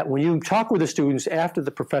suspect that, when you talk with the students after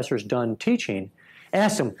the professor's done teaching,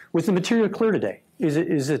 ask them, was the material clear today?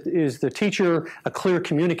 Is the teacher a clear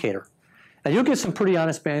communicator? And you'll get some pretty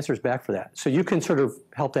honest answers back for that. So you can sort of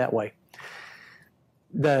help that way.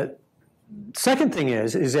 The second thing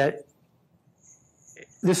is that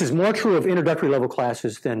this is more true of introductory level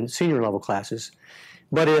classes than senior level classes.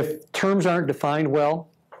 But if terms aren't defined well,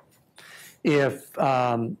 if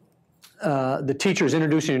the teacher is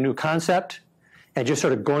introducing a new concept and just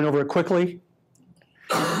sort of going over it quickly,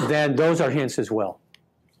 then those are hints as well.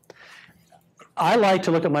 I like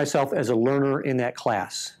to look at myself as a learner in that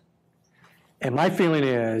class. And my feeling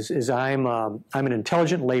is I'm an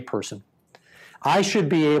intelligent layperson. I should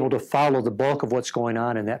be able to follow the bulk of what's going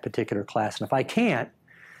on in that particular class. And if I can't,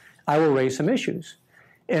 I will raise some issues.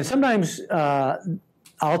 And sometimes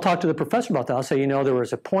I'll talk to the professor about that. I'll say, there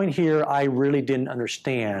was a point here I really didn't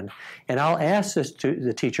understand. And I'll ask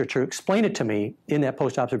the teacher to explain it to me in that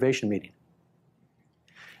post-observation meeting.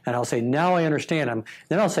 And I'll say, now I understand.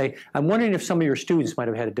 Then I'll say, I'm wondering if some of your students might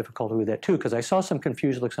have had a difficulty with that too, because I saw some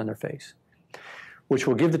confused looks on their face, which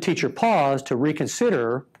will give the teacher pause to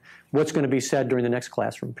reconsider what's going to be said during the next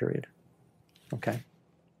classroom period. Okay?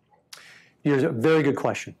 Here's a very good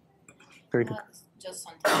question. Very good. Just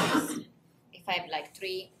sometimes, if I have like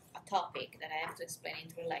a topic that I have to explain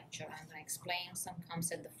into a lecture, I'm going to explain some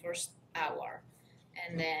concept the first hour.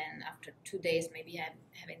 And then after 2 days, maybe I'm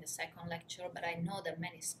having the second lecture, but I know that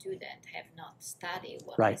many students have not studied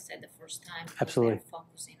what I said the first time. Absolutely. They're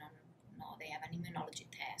focusing on, they have an immunology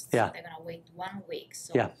test. Yeah. So they're going to wait 1 week.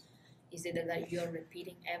 So is it that you're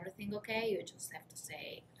repeating everything okay? You just have to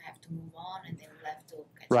say, I have to move on, and they will have to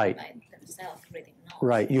catch up by themselves reading notes.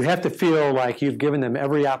 Right. You have to feel like you've given them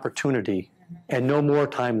every opportunity and no more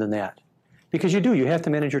time than that. Because you do. You have to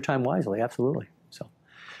manage your time wisely. Absolutely. So,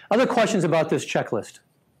 other questions about this checklist?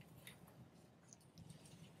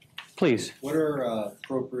 Please. What are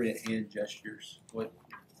appropriate hand gestures? How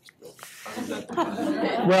does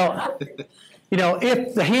that Well,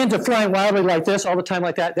 if the hands are flying wildly like this all the time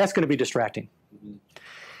like that, that's going to be distracting.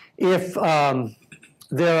 If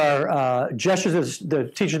there are gestures that the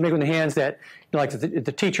teachers make with the hands that, like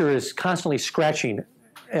the teacher is constantly scratching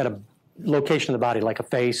at a location of the body, like a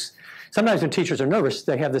face. Sometimes when teachers are nervous,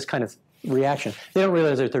 they have this kind of reaction. They don't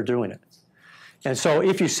realize that they're doing it. And so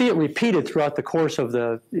if you see it repeated throughout the course of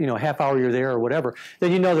the half hour you're there or whatever,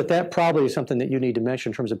 then you know that probably is something that you need to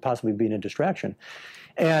mention in terms of possibly being a distraction.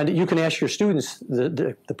 And you can ask your students,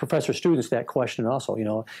 the professor's students, that question also.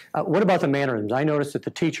 What about the mannerisms? I noticed that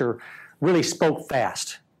the teacher really spoke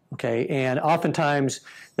fast. Okay, and oftentimes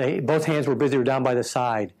both hands were busy or down by the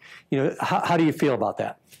side. How do you feel about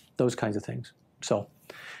that? Those kinds of things. So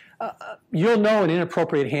you'll know an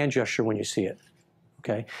inappropriate hand gesture when you see it.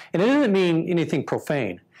 Okay, and it doesn't mean anything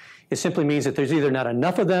profane. It simply means that there's either not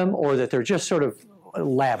enough of them or that they're just sort of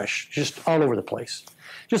lavish, just all over the place.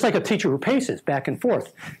 Just like a teacher who paces back and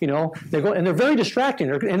forth. They go and they're very distracting.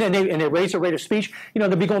 And then they raise their rate of speech.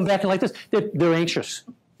 They'll be going back and like this. They're anxious.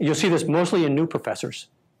 You'll see this mostly in new professors.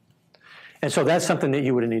 And so that's something that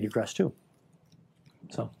you would need to address too.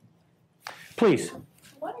 So, please. To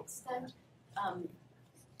what extent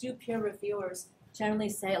do peer reviewers generally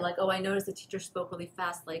say like, oh, I noticed the teacher spoke really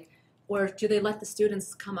fast, like, or do they let the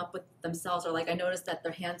students come up with themselves, or like, I noticed that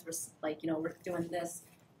their hands were like, we're doing this.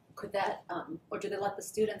 Could that, or do they let the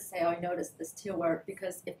students say, oh, I noticed this too, or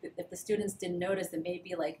because if the students didn't notice, it may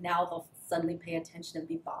be like now they'll suddenly pay attention and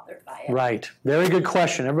be bothered by it. Right. Very good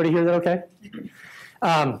question. Everybody hear that okay?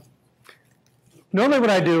 Normally what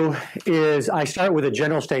I do is I start with a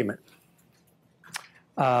general statement.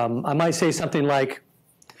 I might say something like,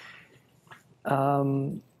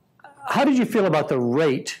 how did you feel about the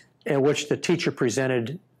rate at which the teacher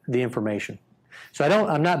presented the information? So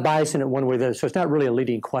I'm not biasing it one way or the other, so it's not really a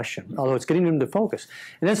leading question, although it's getting them to focus.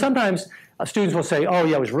 And then sometimes students will say, oh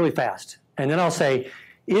yeah, it was really fast. And then I'll say,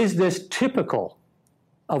 is this typical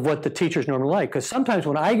of what the teachers normally like? Because sometimes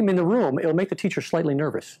when I'm in the room, it'll make the teacher slightly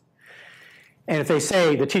nervous. And if they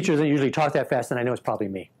say the teacher doesn't usually talk that fast, then I know it's probably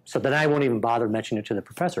me. So then I won't even bother mentioning it to the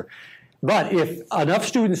professor. But if enough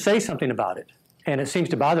students say something about it, and it seems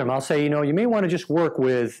to bother them, I'll say, you may want to just work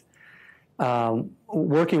with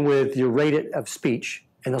working with your rate of speech.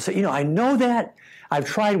 And they'll say, I know that. I've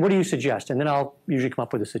tried. What do you suggest? And then I'll usually come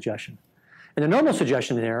up with a suggestion. And the normal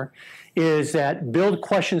suggestion there is that build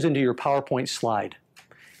questions into your PowerPoint slide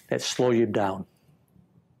that slow you down.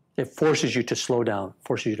 It forces you to slow down,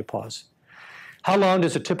 forces you to pause. How long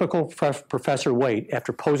does a typical professor wait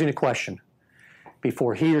after posing a question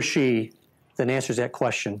before he or she then answers that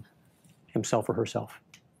question himself or herself?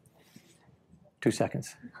 2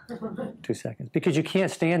 seconds. 2 seconds. Because you can't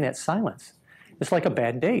stand that silence. It's like a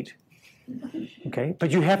bad date. Okay? But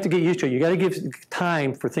you have to get used to it. You got to give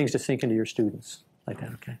time for things to sink into your students. Like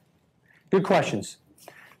that, okay? Good questions.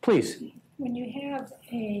 Please. When you have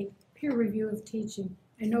a peer review of teaching,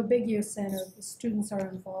 I know Big U Center, the students are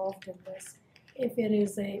involved in this. If it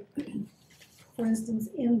is for instance,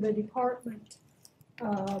 in the department,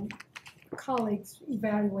 colleagues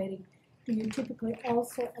evaluating, do you typically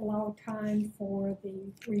also allow time for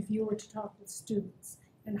the reviewer to talk with students?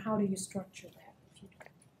 And how do you structure that?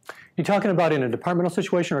 You're talking about in a departmental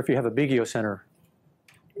situation, or if you have a Big EO Center?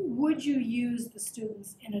 Would you use the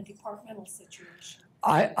students in a departmental situation?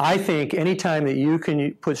 I think anytime that you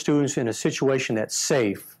can put students in a situation that's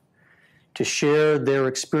safe to share their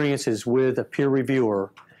experiences with a peer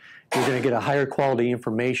reviewer, you're going to get a higher quality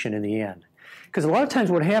information in the end. Because a lot of times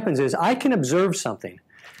what happens is I can observe something,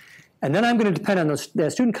 and then I'm going to depend on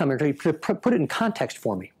that student commentary to put it in context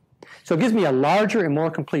for me. So it gives me a larger and more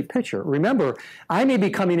complete picture. Remember, I may be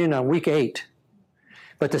coming in on week 8,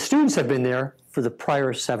 but the students have been there for the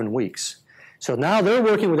prior 7 weeks. So now they're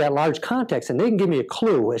working with that large context, and they can give me a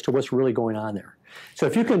clue as to what's really going on there. So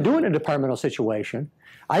if you can do it in a departmental situation,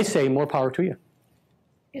 I say more power to you.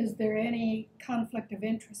 Is there any conflict of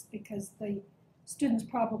interest because the students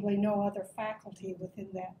probably know other faculty within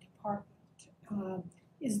that department?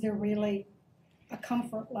 Is there really a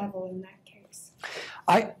comfort level in that case?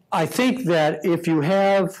 I think that if you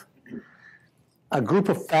have a group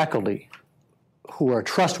of faculty who are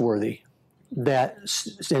trustworthy, and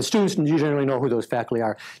students generally know who those faculty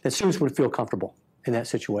are, that students would feel comfortable in that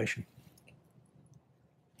situation.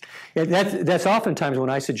 That's oftentimes when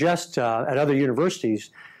I suggest at other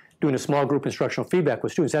universities doing a small group instructional feedback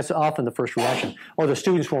with students, that's often the first reaction. Oh, the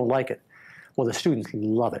students won't like it. Well, the students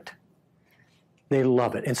love it. They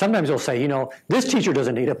love it. And sometimes they'll say, this teacher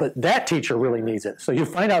doesn't need it, but that teacher really needs it. So you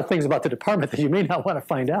find out things about the department that you may not want to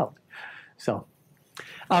find out. So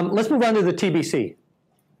let's move on to the TBC.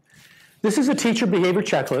 This is a teacher behavior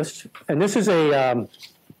checklist, and this is a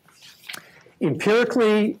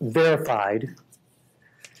empirically verified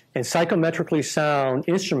and psychometrically sound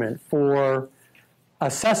instrument for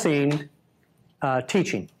assessing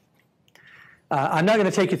teaching. I'm not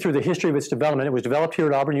going to take you through the history of its development. It was developed here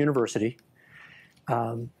at Auburn University.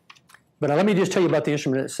 But let me just tell you about the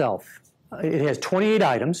instrument itself. It has 28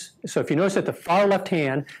 items. So if you notice at the far left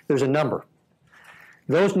hand, there's a number.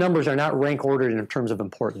 Those numbers are not rank ordered in terms of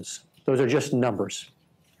importance. Those are just numbers.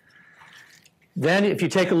 Then if you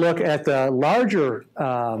take a look at the larger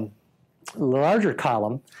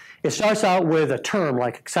column, it starts out with a term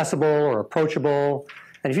like accessible or approachable.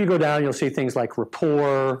 And if you go down, you'll see things like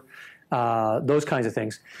rapport, those kinds of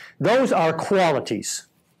things. Those are qualities.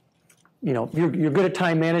 You're good at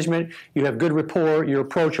time management, you have good rapport, you're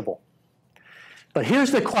approachable. But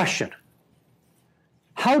here's the question.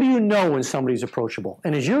 How do you know when somebody's approachable?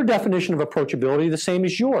 And is your definition of approachability the same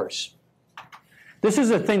as yours? This is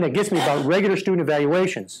the thing that gets me about regular student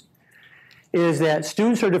evaluations, is that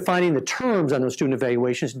students are defining the terms on those student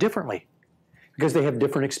evaluations differently because they have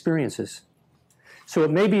different experiences. So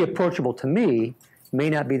it may be approachable to me,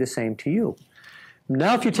 may not be the same to you.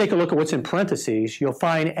 Now if you take a look at what's in parentheses, you'll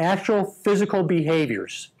find actual physical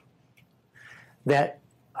behaviors that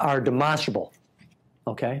are demonstrable,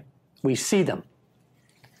 okay? We see them.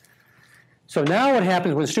 So now what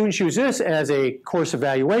happens when students use this as a course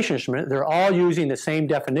evaluation instrument, they're all using the same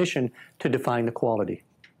definition to define the quality.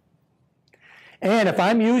 And if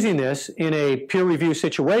I'm using this in a peer review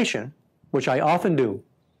situation, which I often do,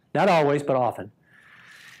 not always, but often,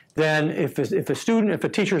 then if a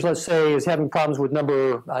teacher, let's say, is having problems with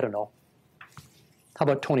number, I don't know, how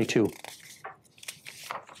about 22?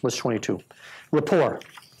 What's 22? Rapport.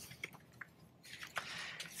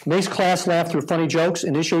 Makes class laugh through funny jokes,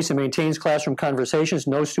 initiates and maintains classroom conversations,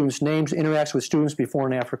 knows students' names, interacts with students before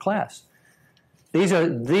and after class. These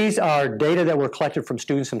are data that were collected from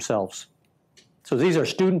students themselves. So these are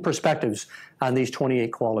student perspectives on these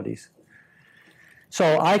 28 qualities.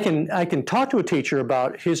 So I can talk to a teacher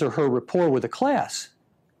about his or her rapport with the class.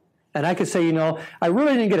 And I could say, you know, I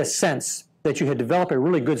really didn't get a sense that you had developed a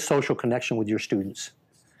really good social connection with your students.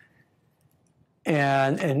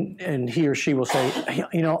 And he or she will say,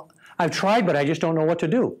 you know, I've tried, but I just don't know what to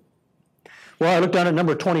do. Well, I look down at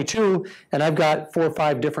number 22, and I've got 4 or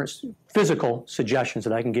 5 different physical suggestions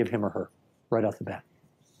that I can give him or her right off the bat.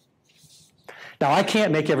 Now, I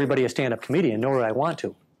can't make everybody a stand-up comedian, nor do I want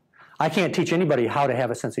to. I can't teach anybody how to have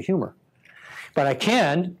a sense of humor. But I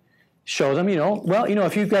can show them, you know, well, you know,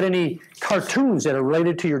 if you've got any cartoons that are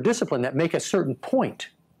related to your discipline that make a certain point,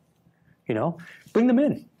 you know, bring them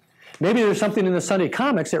in. Maybe there's something in the Sunday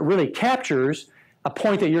comics that really captures a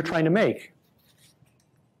point that you're trying to make.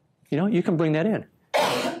 You know, you can bring that in.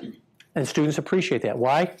 And students appreciate that.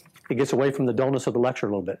 Why? It gets away from the dullness of the lecture a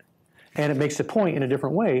little bit. And it makes the point in a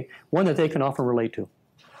different way, one that they can often relate to.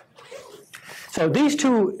 So these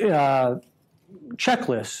two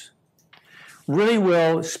checklists really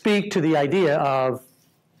will speak to the idea of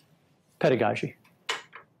pedagogy.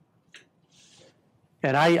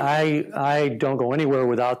 And I don't go anywhere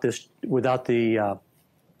without this, without the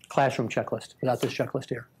classroom checklist, without this checklist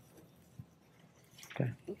here.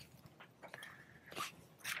 Okay.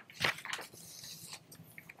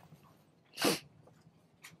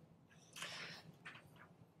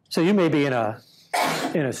 So you may be in a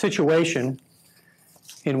situation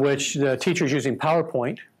in which the teacher's using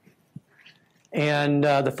PowerPoint and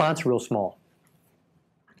the font's real small.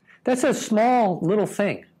 That's a small little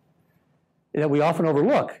thing that we often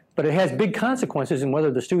overlook, but it has big consequences in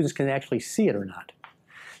whether the students can actually see it or not.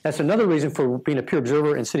 That's another reason for being a peer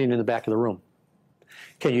observer and sitting in the back of the room.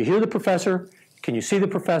 Can you hear the professor? Can you see the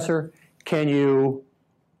professor? Can you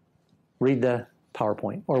read the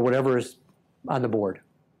PowerPoint or whatever is on the board?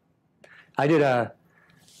 I did about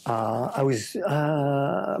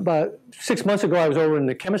 6 months ago, I was over in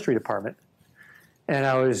the chemistry department, and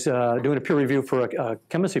I was doing a peer review for a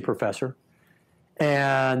chemistry professor.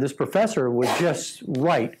 And this professor would just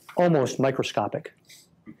write almost microscopic.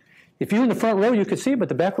 If you were in the front row, you could see it, but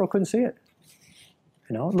the back row couldn't see it.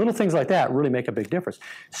 You know, little things like that really make a big difference.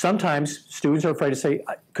 Sometimes students are afraid to say,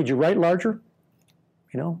 could you write larger?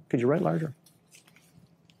 You know, could you write larger?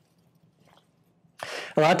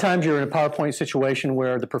 A lot of times you're in a PowerPoint situation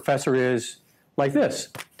where the professor is like this.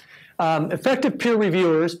 Effective peer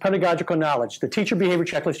reviewers, pedagogical knowledge, the teacher behavior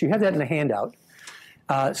checklist, you have that in the handout.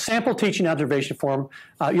 Sample teaching observation form,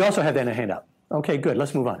 you also have that in a handout. Okay, good,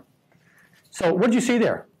 let's move on. So what did you see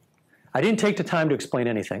there? I didn't take the time to explain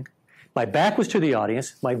anything. My back was to the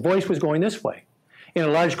audience, my voice was going this way. In a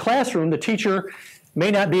large classroom, the teacher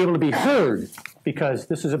may not be able to be heard because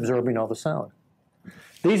this is absorbing all the sound.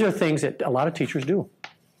 These are things that a lot of teachers do,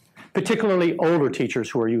 particularly older teachers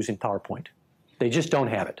who are using PowerPoint. They just don't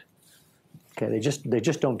have it. Okay, they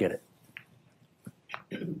just don't get it.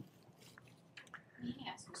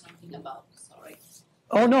 About, sorry.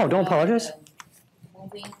 Oh no, don't apologize.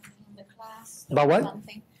 Moving in the class. About what?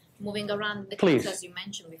 Something. Moving around the Please. class, as you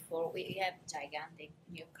mentioned before, we have gigantic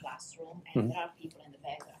new classroom, and there are people in the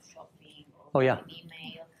back that are shopping or yeah.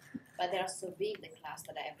 email, but they are so big, the class,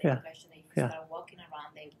 that I have the impression that if you start walking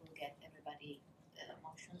around, they will get everybody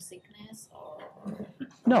motion sickness or.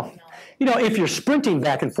 No, you know, if you're sprinting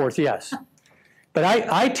back and forth, yes. But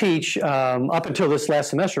I teach, up until this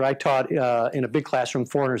last semester, I taught in a big classroom,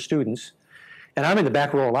 400 students, and I'm in the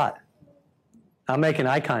back row a lot. I'm making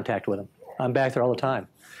eye contact with them. I'm back there all the time.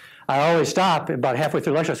 I always stop about halfway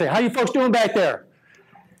through the lecture. I say, how you folks doing back there?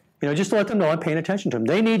 You know, just to let them know I'm paying attention to them.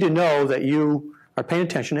 They need to know that you are paying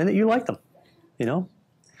attention and that you like them, you know?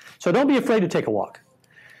 So don't be afraid to take a walk.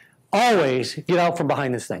 Always get out from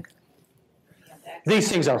behind this thing. These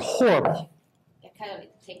things are horrible. They're kind of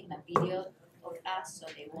taking a video of us, so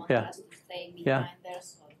they want us to stay behind there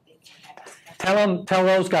so they can have us. Tell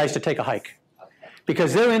those guys to take a hike.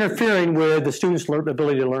 because they're interfering with the student's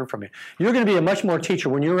ability to learn from you. You're going to be a much more teacher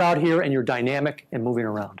when you're out here and you're dynamic and moving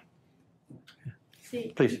around.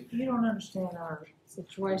 See, Please. you don't understand our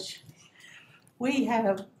situation. We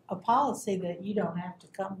have a policy that you don't have to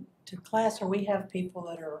come to class, or we have people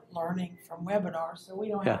that are learning from webinars, so we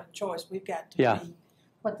don't have a choice. We've got to be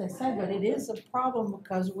what they say, but it is a problem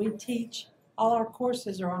because we teach, all our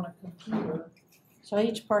courses are on a computer, so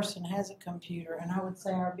each person has a computer, and I would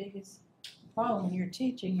say our biggest problem when you're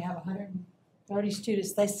teaching, you have 130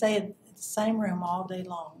 students, they stay in the same room all day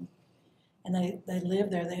long, and they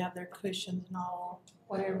live there, they have their cushions and all,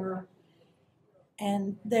 whatever,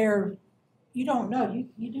 and they're, you don't know,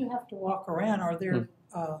 you do have to walk around, or they're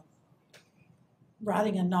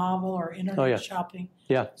writing a novel or internet shopping.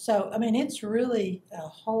 Yeah. So, I mean, it's really a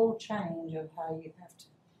whole change of how you have to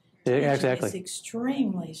teach. Exactly. It's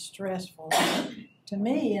extremely stressful to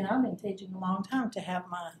me, and I've been teaching a long time, to have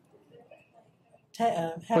my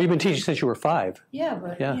well, you've been teaching since you were 5. Yeah,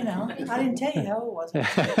 but you know, I didn't tell you how old was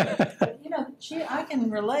I. But you know, I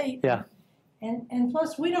can relate. Yeah. And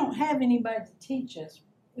plus, we don't have anybody to teach us.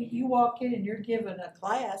 You walk in and you're given a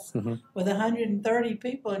class with 130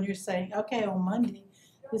 people, and you're saying, okay, on Monday,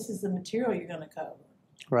 this is the material you're going to cover.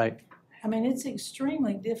 Right. I mean, it's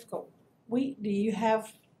extremely difficult. Do you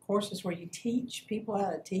have courses where you teach people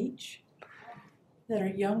how to teach that are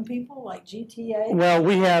young people, like GTA? Well,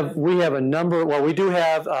 we have a number. Well, we do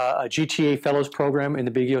have a GTA Fellows program in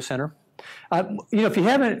the Big Eo Center. You know, if you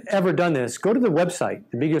haven't ever done this, go to the website,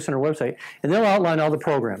 the Big Eo Center website, and they'll outline all the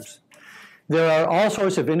programs. There are all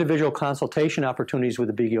sorts of individual consultation opportunities with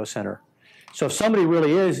the Big Eo Center. So if somebody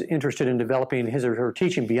really is interested in developing his or her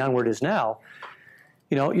teaching beyond where it is now,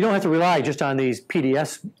 you know, you don't have to rely just on these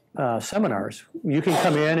PDS seminars. You can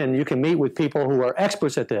come in and you can meet with people who are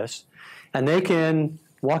experts at this, and they can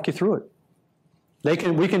walk you through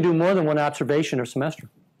it. We can do more than one observation a semester.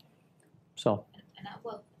 So. And at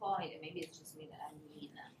what point, and maybe it's just me that I mean,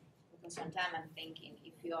 because sometimes I'm thinking,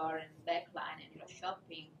 if you are in the back line and you're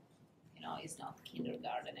shopping, you know, it's not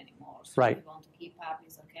kindergarten anymore. So if you want to keep up,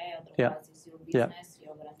 it's okay. Otherwise, it's your business.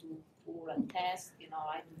 You're going to do pull and test. You know,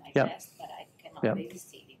 I do my best, but I cannot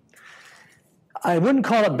babysitting. I wouldn't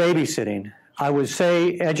call it babysitting. I would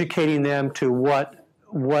say educating them to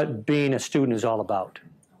what being a student is all about.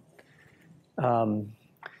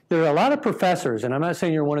 There are a lot of professors, and I'm not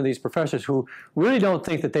saying you're one of these professors, who really don't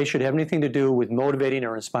think that they should have anything to do with motivating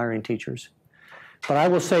or inspiring teachers. But I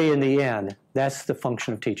will say in the end, that's the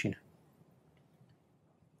function of teaching.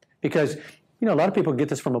 Because, you know, a lot of people get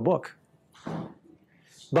this from a book.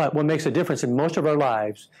 But what makes a difference in most of our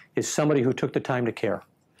lives is somebody who took the time to care,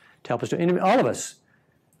 to help us do. And all of us,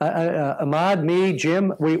 Ahmad, me,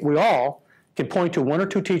 Jim, we all can point to 1 or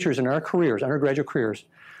 2 teachers in our careers, undergraduate careers,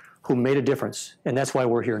 who made a difference. And that's why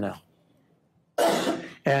we're here now.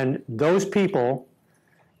 And those people,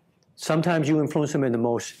 sometimes you influence them in the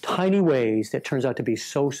most tiny ways that turns out to be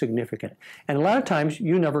so significant. And a lot of times,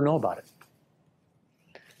 you never know about it.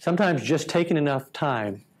 Sometimes just taking enough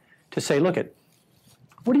time to say, look,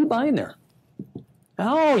 what are you buying there?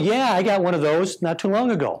 Oh, yeah, I got one of those not too long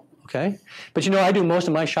ago, okay? But you know, I do most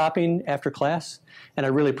of my shopping after class, and I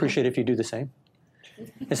really appreciate it if you do the same.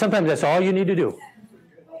 And sometimes that's all you need to do.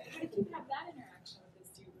 How did you have that interaction with the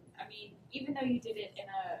student? I mean, even though you did it in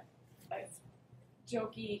a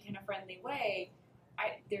jokey, kind of friendly way,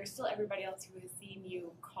 there's still everybody else who has seen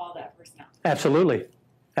you call that person out. Absolutely.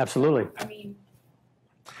 Absolutely. I mean,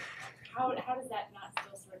 how does that not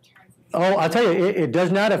still sort of turn something? Oh, I'll tell you, it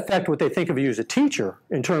does not affect what they think of you as a teacher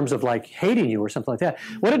in terms of like hating you or something like that.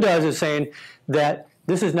 What it does is saying that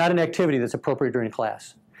this is not an activity that's appropriate during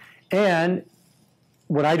class. And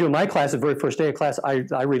what I do in my class, the very first day of class, I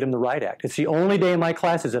read them the Riot Act. It's the only day in my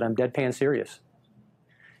classes that I'm deadpan serious.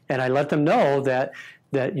 And I let them know that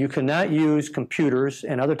you cannot use computers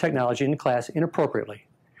and other technology in class inappropriately.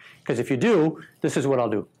 Because if you do, this is what I'll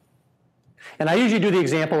do. And I usually do the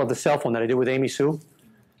example of the cell phone that I did with Amy Sue.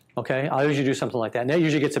 Okay, I'll usually do something like that. And that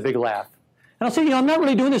usually gets a big laugh. And I'll say, you know, I'm not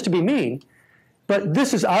really doing this to be mean, but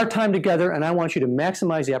this is our time together, and I want you to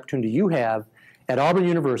maximize the opportunity you have at Auburn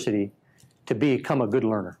University to become a good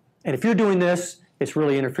learner. And if you're doing this, it's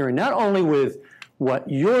really interfering not only with what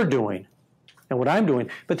you're doing and what I'm doing,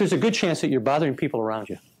 but there's a good chance that you're bothering people around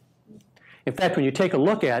you. In fact, when you take a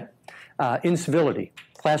look at incivility,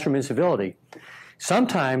 classroom incivility,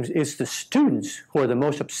 sometimes it's the students who are the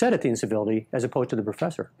most upset at the incivility as opposed to the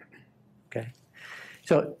professor. Okay?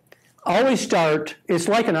 So always start, it's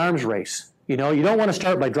like an arms race. You know, you don't want to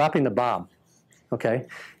start by dropping the bomb. Okay?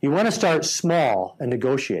 You want to start small and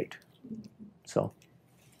negotiate. So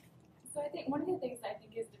I think one of the things I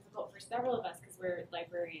think is difficult for several of us, because we're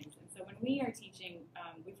librarians, and so when we are teaching,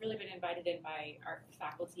 we've really been invited in by our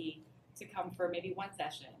faculty to come for maybe one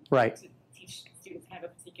session. Right. To teach students kind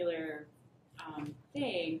of a particular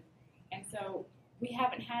thing. And so we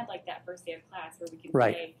haven't had like that first day of class where we can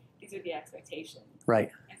Right. say, these are the expectations.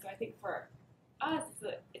 Right. And so I think for us,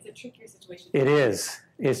 it's a trickier situation. It is.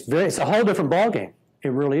 It's a whole different ballgame. It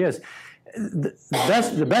really is.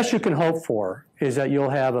 The best you can hope for is that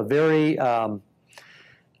you'll have a very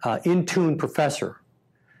in-tune professor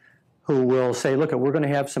who will say, look, we're going to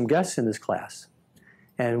have some guests in this class,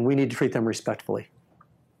 and we need to treat them respectfully.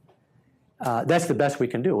 That's the best we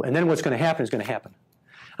can do. And then what's going to happen is going to happen.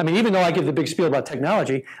 I mean, even though I give the big spiel about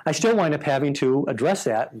technology, I still wind up having to address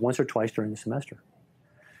that once or twice during the semester.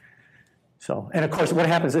 So, and of course, what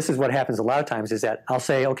happens, this is what happens a lot of times, is that I'll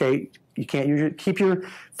say, okay, you can't use keep your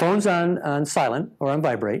phones on silent or on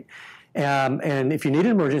vibrate. And if you need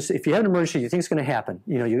an emergency, if you have an emergency, you think it's going to happen.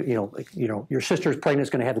 Your sister's pregnant, is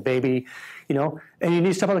going to have a baby, and you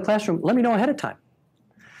need stuff out of the classroom. Let me know ahead of time.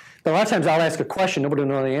 But a lot of times I'll ask a question nobody will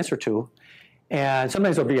know the answer to, and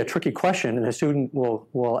sometimes there'll be a tricky question, and the student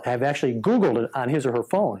will have actually Googled it on his or her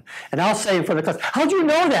phone. And I'll say in front of the class, how'd you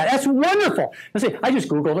know that? That's wonderful. I'll say, I just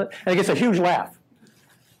Googled it, and it gets a huge laugh.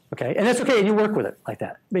 Okay, and that's okay, and you work with it like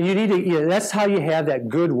that. But you need to, that's how you have that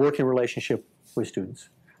good working relationship with students.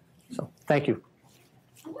 So, thank you.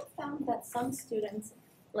 I have found that some students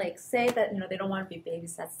say that they don't want to be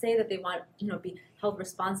babysat, say that they want be held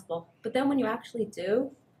responsible, but then when you actually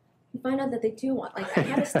do, you find out that they do want. I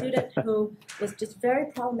had a student who was just very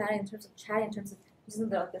problematic in terms of chatting, in terms of using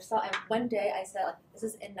their cell. And one day I said, this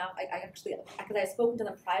is enough. I actually, because I had spoken to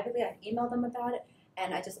them privately, I emailed them about it,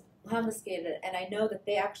 and I just confiscated it. And I know that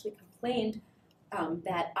they actually complained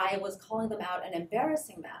that I was calling them out and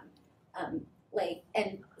embarrassing them.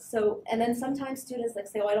 And then sometimes students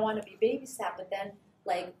say, oh, I don't want to be babysat, but then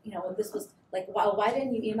this was why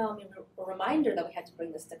didn't you email me a reminder that we had to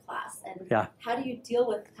bring this to class? And how do you deal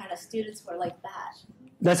with kind of students who are like that?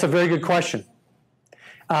 That's a very good question.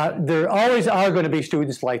 There always are going to be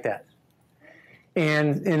students like that.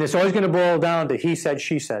 And it's always going to boil down to he said,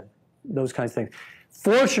 she said, those kinds of things.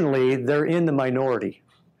 Fortunately, they're in the minority.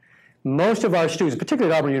 Most of our students,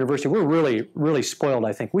 particularly at Auburn University, we're really, really spoiled,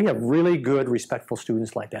 I think. We have really good, respectful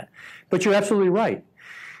students like that. But you're absolutely right.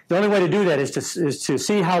 The only way to do that is to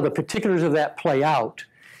see how the particulars of that play out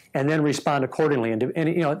and then respond accordingly. And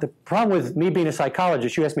the problem with me being a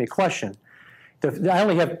psychologist, you ask me a question, I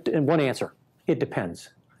only have one answer. It depends.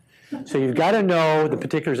 So you've got to know the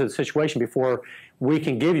particulars of the situation before we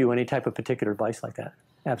can give you any type of particular advice like that.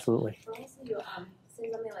 Absolutely. Also, you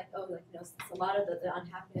say something like, a lot of the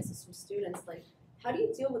unhappiness is from students. How do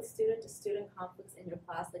you deal with student-to-student conflicts in your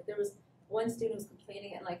class? There was one student was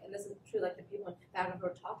complaining, and this is true, the people in faculty who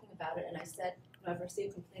were talking about it, and I said, I've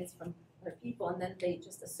received complaints from other people, and then they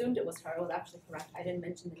just assumed it was her. It was actually correct. I didn't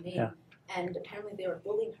mention the name, and apparently they were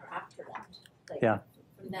bullying her after that.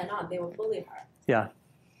 From then on, they were bullying her. Yeah.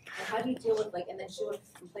 And how do you deal with and then she would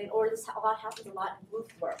complain, or this happens a lot in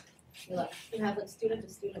group work. You have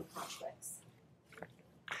student-to-student conflicts.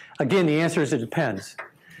 Again, the answer is it depends.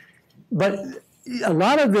 But a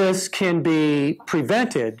lot of this can be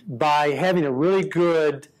prevented by having a really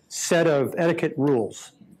good set of etiquette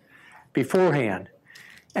rules beforehand.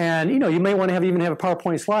 And you may want to even have a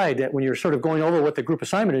PowerPoint slide that when you're sort of going over what the group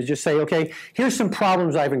assignment is, just say, okay, here's some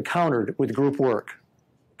problems I've encountered with group work.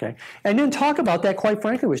 Okay? And then talk about that quite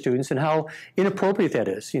frankly with students and how inappropriate that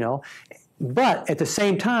is, But at the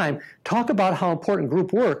same time, talk about how important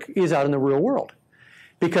group work is out in the real world.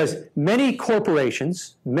 Because many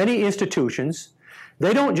corporations, many institutions,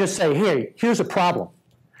 they don't just say, hey, here's a problem.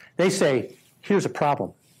 They say, here's a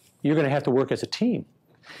problem. You're going to have to work as a team.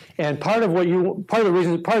 And part of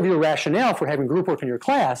your rationale for having group work in your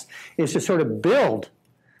class is to sort of build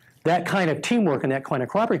that kind of teamwork and that kind of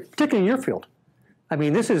cooperation, particularly in your field. I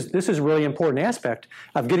mean, this is a really important aspect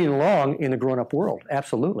of getting along in the grown-up world.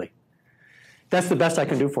 Absolutely. That's the best I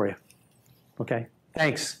can do for you. Okay,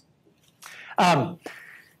 thanks.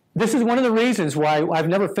 This is one of the reasons why I've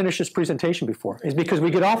never finished this presentation before, is because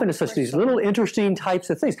we get off into such these little interesting types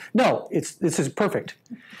of things. No, this is perfect.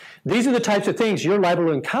 These are the types of things you're liable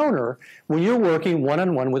to encounter when you're working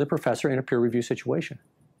one-on-one with a professor in a peer review situation.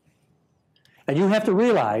 And you have to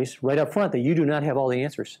realize right up front that you do not have all the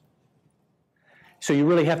answers. So you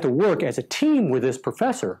really have to work as a team with this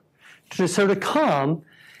professor to sort of come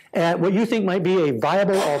at what you think might be a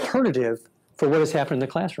viable alternative for what has happened in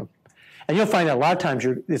the classroom. And you'll find that a lot of times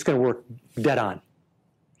it's going to work dead on.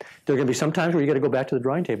 There are going to be some times where you got to go back to the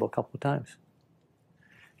drawing table a couple of times.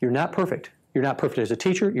 You're not perfect. You're not perfect as a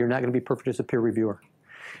teacher. You're not going to be perfect as a peer reviewer.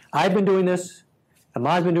 I've been doing this.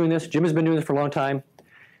 Ahmad's been doing this. Jim has been doing this for a long time.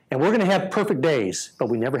 And we're going to have perfect days, but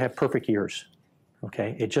we never have perfect years.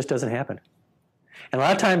 Okay? It just doesn't happen. And a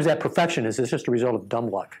lot of times that perfection is just a result of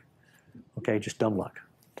dumb luck. Okay? Just dumb luck.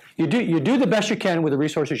 You do the best you can with the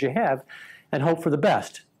resources you have and hope for the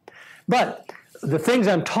best. But the things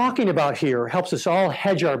I'm talking about here helps us all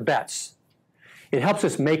hedge our bets. It helps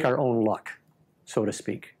us make our own luck, so to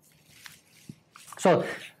speak. So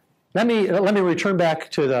let me return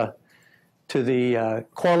back to the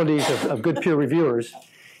qualities of good peer reviewers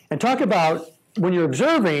and talk about when you're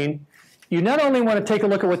observing, you not only want to take a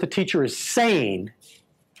look at what the teacher is saying,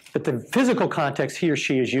 but the physical context he or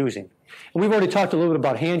she is using. And we've already talked a little bit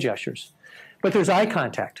about hand gestures, but there's eye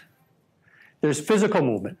contact. There's physical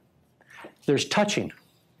movement. There's touching.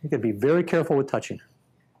 You got to be very careful with touching.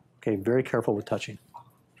 Okay, very careful with touching.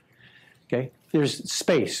 Okay, there's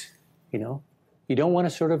space, you know. You don't want to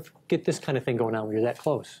sort of get this kind of thing going on when you're that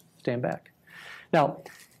close. Stand back. Now,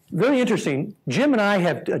 very interesting, Jim and I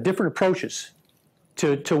have different approaches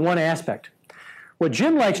to one aspect. What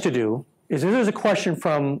Jim likes to do is if there's a question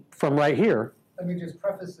from right here. Let me just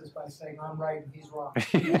preface this by saying I'm right and he's wrong.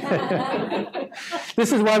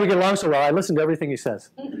 This is why we get along so well. I listen to everything he says.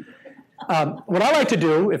 What I like to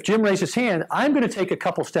do, if Jim raises his hand, I'm going to take a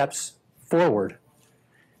couple steps forward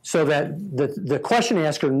so that the question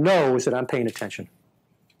asker knows that I'm paying attention.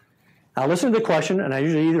 I'll listen to the question, and I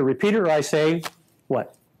usually either repeat it or I say,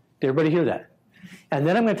 what? Did everybody hear that? And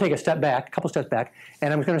then I'm going to take a step back, a couple steps back,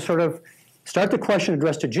 and I'm going to sort of start the question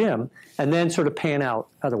addressed to Jim, and then sort of pan out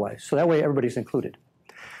otherwise. So that way everybody's included.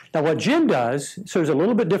 Now what Jim does, so there's a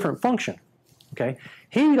little bit different function. Okay?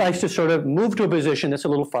 He likes to sort of move to a position that's a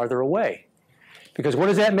little farther away. Because what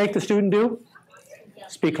does that make the student do?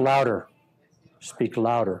 Speak louder. Speak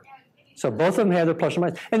louder. So both of them have their plus or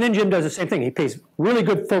minus. And then Jim does the same thing. He pays really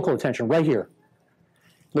good focal attention right here.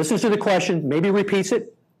 Listens to the question, maybe repeats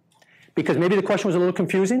it, because maybe the question was a little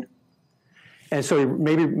confusing. And so he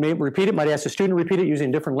maybe repeat it, might ask the student to repeat it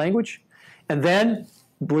using different language. And then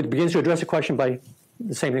begins to address the question by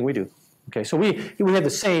the same thing we do. Okay, so we have the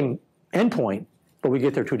same endpoint, but we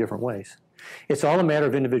get there two different ways. It's all a matter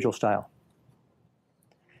of individual style.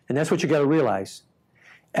 And that's what you got to realize.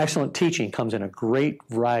 Excellent teaching comes in a great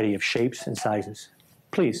variety of shapes and sizes.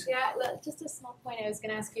 Please. Yeah, just a small point. I was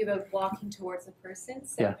going to ask you about walking towards a person.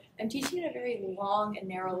 So Yeah. I'm teaching in a very long and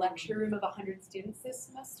narrow lecture room of 100 students this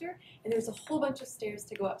semester, and there's a whole bunch of stairs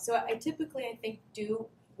to go up. So I typically, I think, do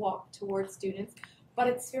walk towards students, but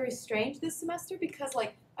it's very strange this semester because,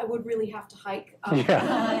 like, I would really have to hike up.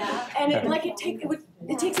 Yeah. And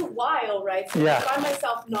it takes a while, right? So Yeah. I find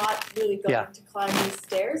myself not really going Yeah. to climb these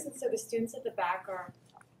stairs, and so the students at the back are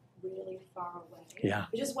really far away. Yeah.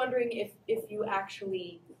 I'm just wondering if you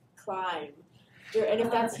actually climb, and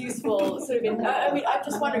if that's useful. Sort of. I mean, I'm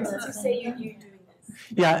just wondering since you say you're doing this.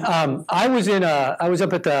 Yeah, I was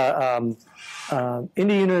up at the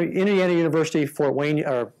Indiana University, Fort Wayne,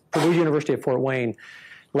 or Purdue University of Fort Wayne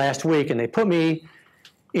last week, and they put me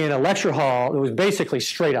in a lecture hall that was basically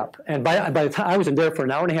straight up. And by the time I was in there for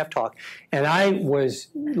an hour and a half talk, and I was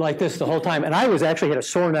like this the whole time, and I was actually had a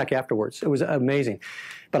sore neck afterwards. It was amazing.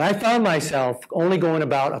 But I found myself only going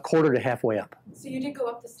about a quarter to halfway up. So you did go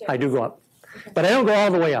up the stairs? I do go up. But I don't go all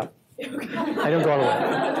the way up. I don't go all the way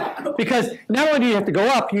up. Because not only do you have to go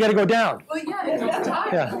up, you got to go down. Well, yeah, it's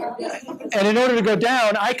time. Yeah. And in order to go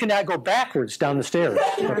down, I cannot go backwards down the stairs,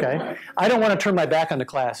 okay? I don't want to turn my back on the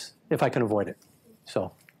class if I can avoid it.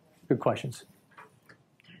 So, good questions.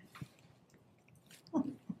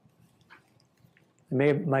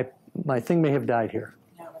 My thing may have died here.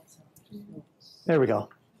 There we go.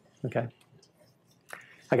 Okay.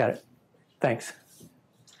 I got it. Thanks.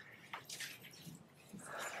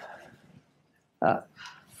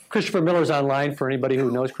 Christopher Miller's online for anybody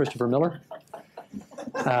who knows Christopher Miller.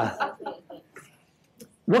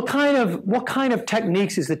 What kind of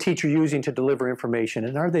techniques is the teacher using to deliver information,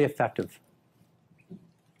 and are they effective?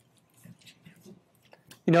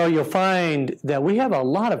 You know, you'll find that we have a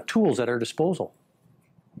lot of tools at our disposal.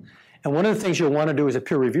 And one of the things you'll want to do as a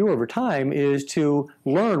peer reviewer over time is to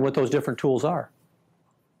learn what those different tools are.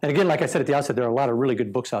 And again, like I said at the outset, there are a lot of really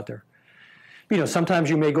good books out there. You know, sometimes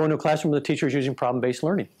you may go into a classroom where the teacher is using problem-based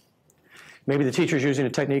learning. Maybe the teacher is using a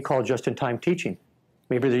technique called just-in-time teaching.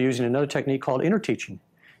 Maybe they're using another technique called interteaching.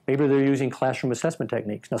 Maybe they're using classroom assessment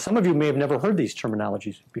techniques. Now, some of you may have never heard these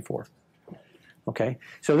terminologies before. Okay?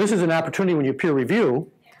 So this is an opportunity when you peer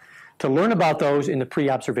review to learn about those in the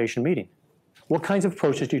pre-observation meeting. What kinds of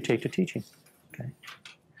approaches do you take to teaching? Okay.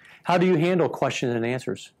 How do you handle questions and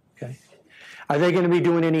answers? Okay. Are they going to be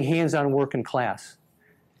doing any hands-on work in class?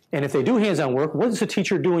 And if they do hands-on work, what is the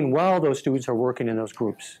teacher doing while those students are working in those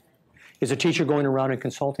groups? Is the teacher going around and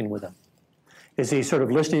consulting with them? Is he sort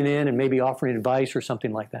of listening in and maybe offering advice or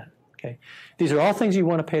something like that? Okay? These are all things you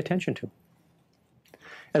want to pay attention to,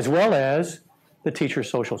 as well as the teacher's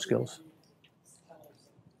social skills.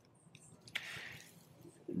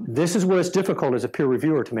 This is where it's difficult as a peer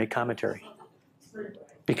reviewer to make commentary,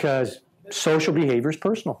 because social behavior is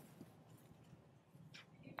personal.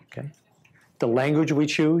 Okay? The language we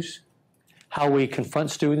choose, how we confront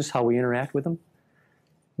students, how we interact with them.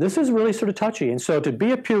 This is really sort of touchy. And so to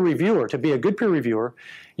be a peer reviewer, to be a good peer reviewer,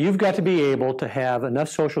 you've got to be able to have enough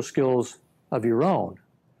social skills of your own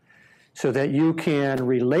so that you can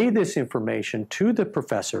relay this information to the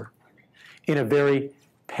professor in a very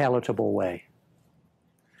palatable way.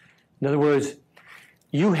 In other words,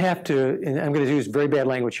 you have to, and I'm going to use very bad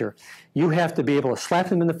language here, you have to be able to slap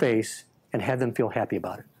them in the face and have them feel happy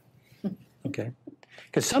about it. Okay?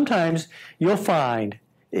 Because sometimes you'll find,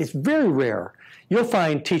 it's very rare, you'll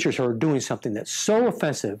find teachers who are doing something that's so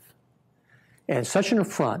offensive and such an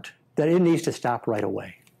affront that it needs to stop right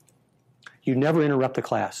away. You never interrupt the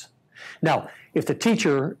class. Now, if the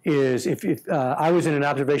teacher is, I was in an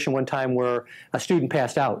observation one time where a student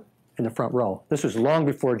passed out in the front row. This was long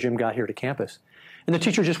before Jim got here to campus. And the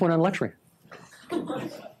teacher just went on lecturing.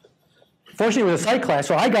 Fortunately, it was a psych class,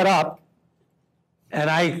 so I got up and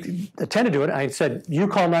I attended to it. I said, you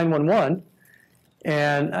call 911.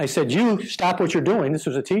 And I said, you stop what you're doing. This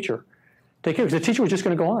was a teacher. Take care, because the teacher was just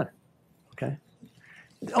going to go on. Okay?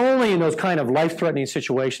 Only in those kind of life-threatening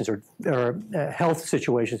situations or health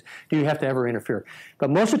situations do you have to ever interfere.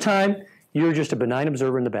 But most of the time, you're just a benign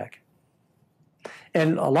observer in the back.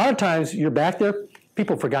 And a lot of times, you're back there,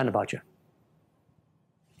 people have forgotten about you.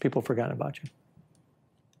 People have forgotten about you.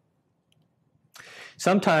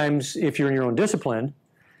 Sometimes, if you're in your own discipline,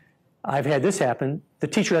 I've had this happen, the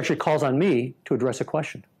teacher actually calls on me to address a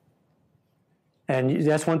question. And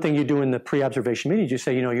that's one thing you do in the pre-observation meetings. You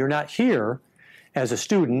say, you know, you're not here as a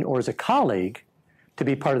student or as a colleague to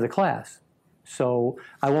be part of the class. So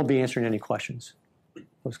I won't be answering any questions.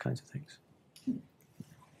 Those kinds of things.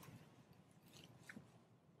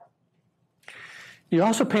 You're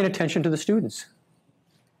also paying attention to the students.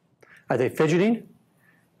 Are they fidgeting?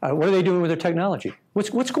 What are they doing with their technology?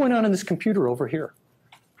 What's going on in this computer over here?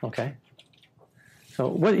 Okay. So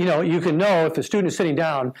what, you know, you can know if the student is sitting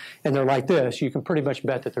down and they're like this, you can pretty much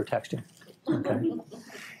bet that they're texting. Okay.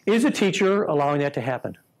 Is a teacher allowing that to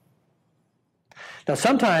happen? Now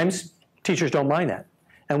sometimes teachers don't mind that.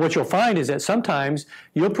 And what you'll find is that sometimes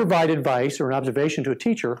you'll provide advice or an observation to a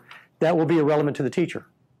teacher that will be irrelevant to the teacher.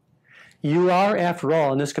 You are, after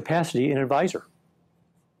all, in this capacity, an advisor.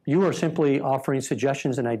 You are simply offering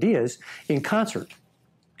suggestions and ideas in concert.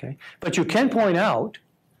 Okay? But you can point out,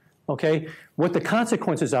 okay, what the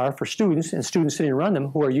consequences are for students and students sitting around them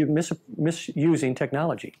who are misusing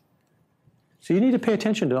technology. So you need to pay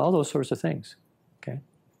attention to all those sorts of things. Okay?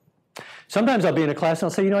 Sometimes I'll be in a class and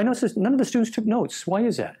I'll say, you know, I noticed none of the students took notes. Why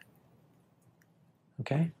is that?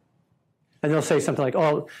 Okay? And they'll say something like,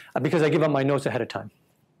 oh, because I give up my notes ahead of time.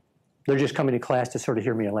 They're just coming to class to sort of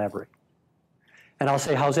hear me elaborate. And I'll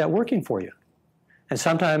say, how's that working for you? And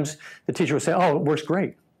sometimes the teacher will say, oh, it works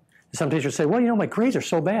great. And some teachers say, well, you know, my grades are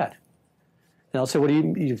so bad. And I'll say, well,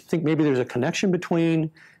 do you think maybe there's a connection between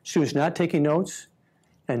students not taking notes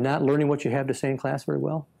and not learning what you have to say in class very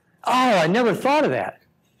well? Oh, I never thought of that.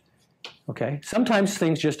 Okay, sometimes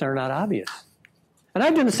things just are not obvious. And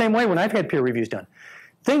I've done the same way when I've had peer reviews done.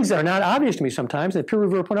 Things that are not obvious to me sometimes, the peer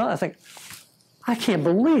reviewer put out, I think, I can't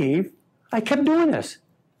believe I kept doing this.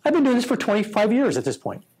 I've been doing this for 25 years at this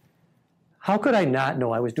point. How could I not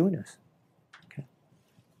know I was doing this? Okay.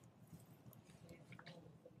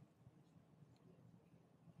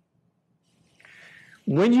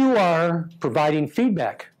 When you are providing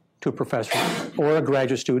feedback to a professor or a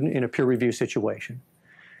graduate student in a peer review situation,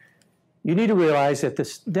 you need to realize that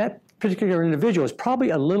that particular individual is probably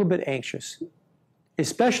a little bit anxious,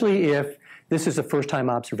 especially if this is a first-time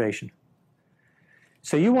observation.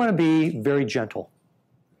 So you want to be very gentle.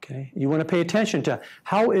 Okay? You want to pay attention to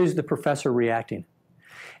how is the professor reacting.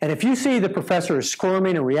 And if you see the professor is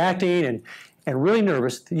squirming and reacting and really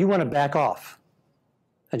nervous, you want to back off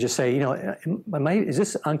and just say, you know, is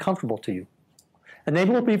this uncomfortable to you? And they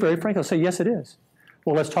will be very frank. They'll say, yes, it is.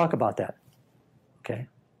 Well, let's talk about that. Okay?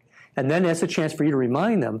 And then that's a chance for you to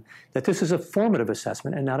remind them that this is a formative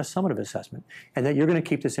assessment and not a summative assessment, and that you're going to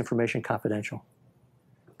keep this information confidential.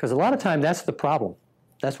 Because a lot of time, that's the problem.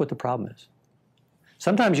 That's what the problem is.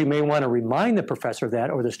 Sometimes you may want to remind the professor of that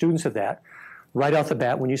or the students of that right off the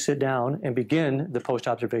bat when you sit down and begin the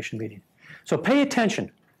post-observation meeting. So pay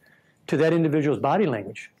attention to that individual's body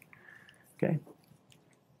language. Okay?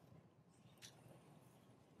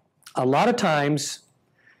 A lot of times,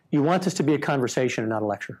 You want this to be a conversation and not a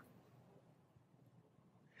lecture.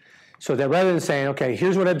 So that rather than saying, okay,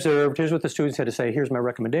 here's what I observed, here's what the students had to say, here's my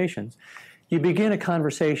recommendations, you begin a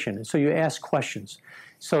conversation, and so you ask questions.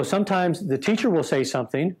 So sometimes the teacher will say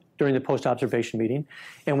something during the post-observation meeting,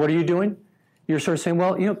 and what are you doing? You're sort of saying,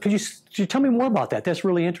 well, could you tell me more about that? That's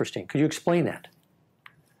really interesting. Could you explain that?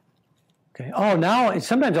 Okay. Oh, now,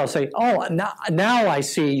 sometimes I'll say, oh, now I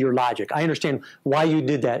see your logic. I understand why you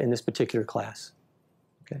did that in this particular class.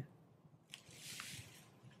 Okay.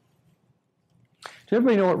 Does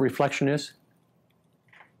everybody know what reflection is?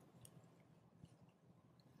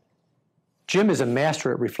 Jim is a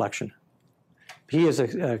master at reflection. He has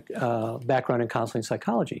a background in counseling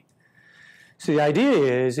psychology. So the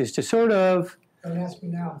idea is to sort of... Don't ask me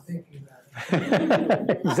now, I'm thinking about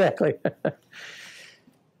it. Exactly.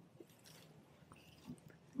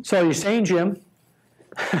 So you're saying, Jim,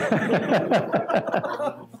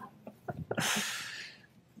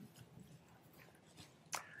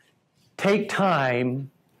 take time,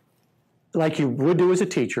 like you would do as a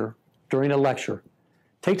teacher during a lecture,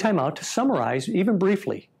 take time out to summarize, even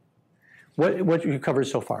briefly, what you covered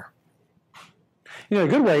so far. A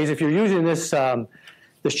good way is if you're using this,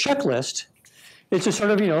 this checklist, it's just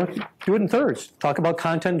sort of, do it in thirds. Talk about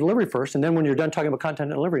content and delivery first, and then when you're done talking about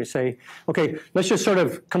content and delivery, say, okay, let's just sort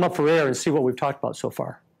of come up for air and see what we've talked about so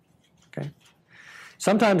far. Okay.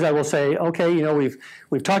 Sometimes I will say, okay,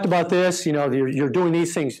 we've talked about this. You're doing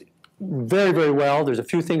these things very, very well. There's a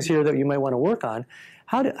few things here that you might want to work on.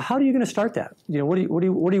 How are you going to start that? What do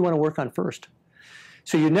you want to work on first?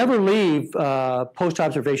 So you never leave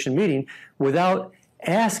post-observation meeting without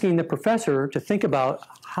asking the professor to think about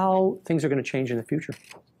how things are going to change in the future.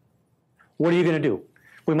 What are you going to do?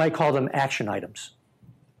 We might call them action items.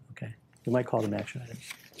 Okay, we might call them action items.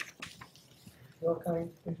 Will, can I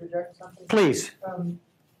interject something? Please.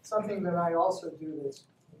 Something that I also do that's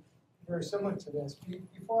very similar to this.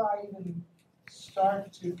 Before I even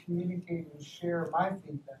start to communicate and share my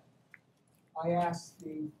feedback, I ask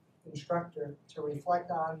the instructor to reflect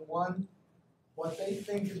on, one, what they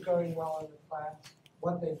think is going well in the class,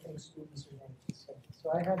 what they think students are going to say.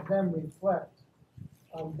 So I have them reflect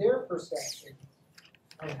on their perceptions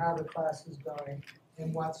on how the class is going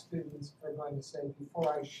and what students are going to say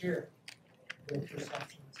before I share their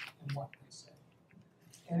perceptions and what they say.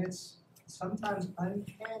 And it's sometimes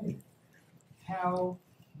uncanny how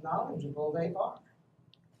knowledgeable they are.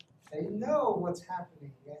 They know what's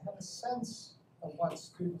happening. They have a sense of what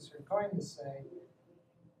students are going to say,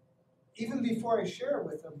 even before I share it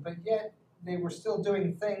with them, but yet they were still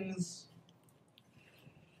doing things,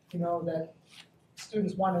 that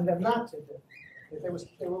students wanted them not to do. If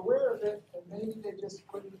they were aware of it, but maybe they just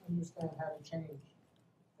couldn't understand how to change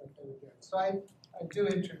what they were doing. So I do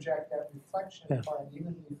interject that reflection part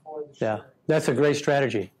even before the sharing. Yeah, that's a great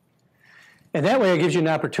strategy. And that way it gives you an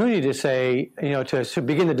opportunity to say, to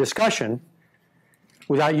begin the discussion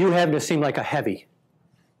without you having to seem like a heavy.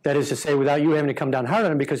 That is to say, without you having to come down hard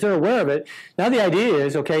on them because they're aware of it. Now the idea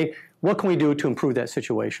is, okay, what can we do to improve that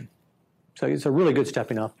situation? So it's a really good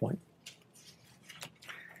stepping off point.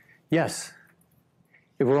 Yes.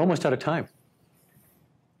 We're almost out of time.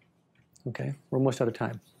 Okay, we're almost out of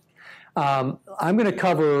time. I'm going to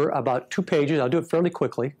cover about 2 pages. I'll do it fairly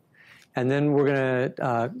quickly. And then we're going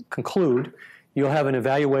to conclude. You'll have an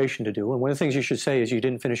evaluation to do. And one of the things you should say is you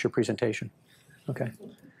didn't finish your presentation. Okay.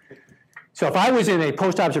 So if I was in a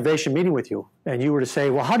post-observation meeting with you and you were to say,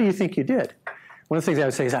 well, how do you think you did? One of the things I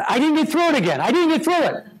would say is, I didn't get through it again. I didn't get through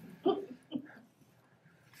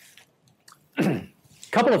it.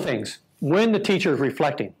 Couple of things. When the teacher is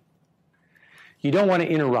reflecting, you don't want to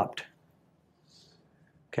interrupt.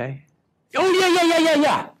 Okay? Oh,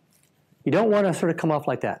 yeah. You don't want to sort of come off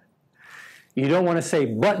like that. You don't want to say,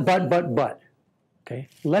 but. Okay?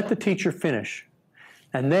 Let the teacher finish.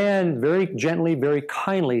 And then very gently, very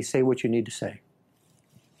kindly say what you need to say.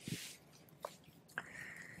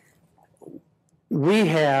 We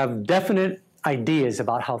have definite ideas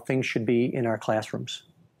about how things should be in our classrooms.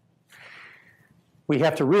 We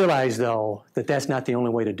have to realize, though, that that's not the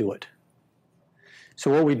only way to do it. So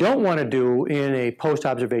what we don't want to do in a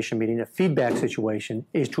post-observation meeting, a feedback situation,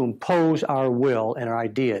 is to impose our will and our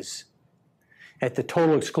ideas at the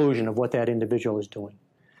total exclusion of what that individual is doing.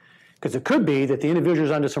 Because it could be that the individual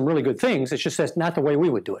is onto some really good things, it's just that's not the way we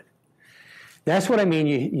would do it. That's what I mean,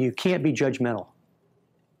 you can't be judgmental.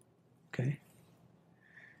 Okay?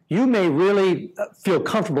 You may really feel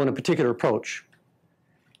comfortable in a particular approach,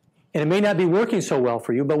 and it may not be working so well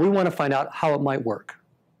for you, but we want to find out how it might work.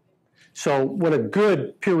 So what a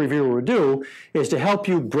good peer reviewer would do is to help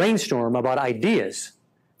you brainstorm about ideas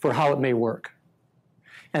for how it may work.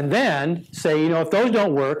 And then say, if those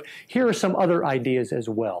don't work, here are some other ideas as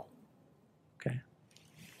well. Okay.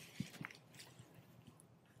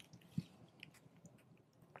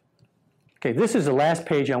 Okay, this is the last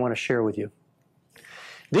page I want to share with you.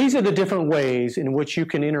 These are the different ways in which you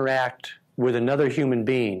can interact with another human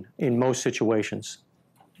being in most situations.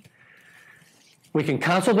 We can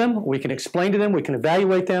counsel them, we can explain to them, we can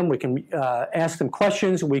evaluate them, we can ask them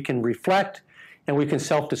questions, we can reflect, and we can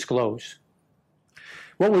self-disclose.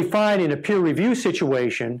 What we find in a peer review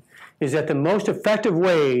situation is that the most effective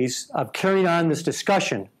ways of carrying on this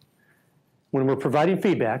discussion when we're providing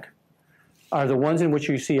feedback are the ones in which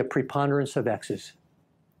you see a preponderance of X's.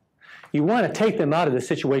 You want to take them out of the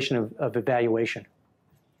situation of evaluation.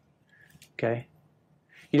 Okay?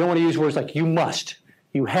 You don't want to use words like you must,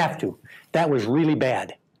 you have to. That was really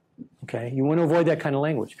bad. Okay? You want to avoid that kind of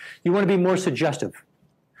language. You want to be more suggestive.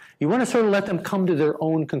 You want to sort of let them come to their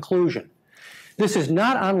own conclusion. This is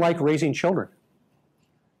not unlike raising children.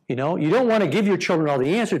 You don't want to give your children all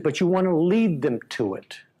the answers, but you want to lead them to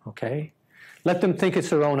it. Okay? Let them think it's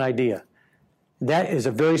their own idea. That is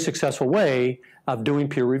a very successful way of doing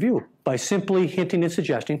peer review, by simply hinting and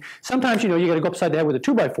suggesting. Sometimes, you got to go upside the head with a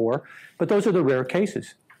 2x4, but those are the rare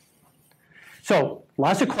cases. So,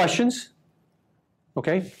 lots of questions.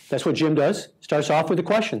 Okay, that's what Jim does. Starts off with the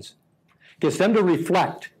questions. Gets them to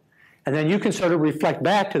reflect. And then you can sort of reflect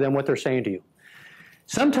back to them what they're saying to you.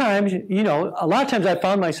 Sometimes, a lot of times I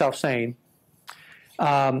found myself saying,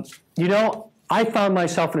 I found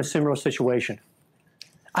myself in a similar situation.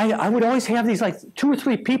 I would always have these like 2 or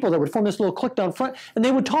 3 people that would form this little clique down front, and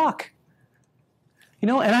they would talk.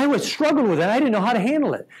 And I would struggle with it. I didn't know how to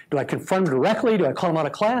handle it. Do I confront them directly? Do I call them out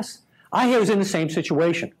of class? I was in the same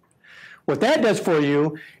situation. What that does for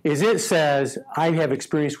you is it says, I have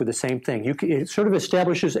experience with the same thing. It sort of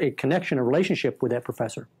establishes a connection, a relationship with that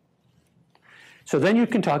professor. So then you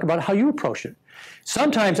can talk about how you approach it.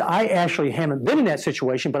 Sometimes I actually haven't been in that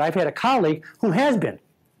situation, but I've had a colleague who has been.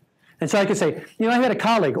 And so I could say, I had a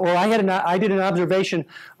colleague, or I did an observation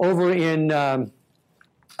over in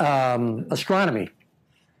astronomy,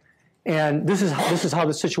 and this is how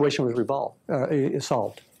the situation was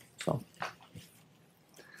solved. So,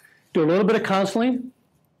 do a little bit of counseling.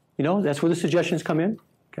 That's where the suggestions come in.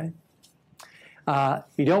 Okay.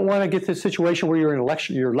 You don't want to get to the situation where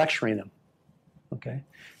you're lecturing them. Okay.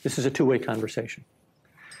 This is a two-way conversation.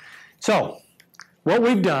 So, what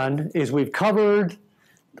we've done is we've covered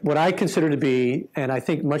what I consider to be, and I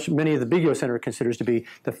think many of the Buskist Center considers to be,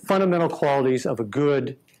 the fundamental qualities of a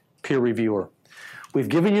good peer reviewer. We've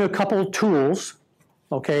given you a couple tools,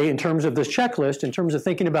 okay, in terms of this checklist, in terms of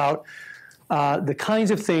thinking about the kinds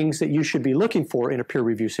of things that you should be looking for in a peer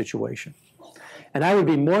review situation. And I would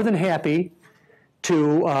be more than happy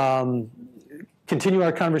to continue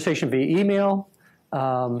our conversation via email,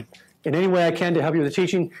 in any way I can to help you with the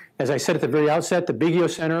teaching. As I said at the very outset, the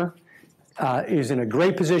Buskist Center is in a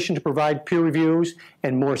great position to provide peer reviews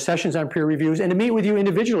and more sessions on peer reviews, and to meet with you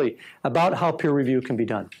individually about how peer review can be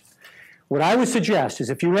done. What I would suggest is,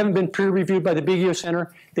 if you haven't been peer reviewed by the Buskist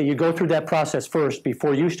Center, that you go through that process first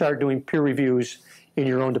before you start doing peer reviews in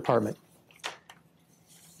your own department.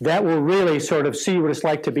 That will really sort of see what it's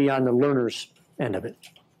like to be on the learner's end of it.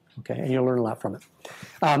 Okay, and you'll learn a lot from it.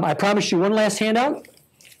 I promised you one last handout.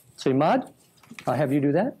 So, Maude, I'll have you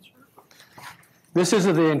do that. This is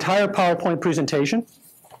the entire PowerPoint presentation.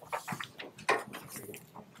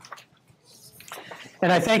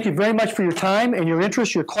 And I thank you very much for your time and your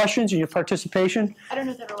interest, your questions, and your participation. I don't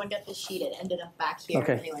know if everyone got the sheet. It ended up back here.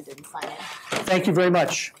 Okay. If anyone didn't sign in. Thank you very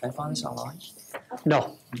much. Can I find this online?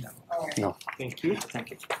 No. No. Thank you.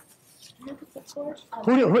 Thank you.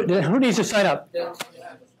 Who needs to sign up?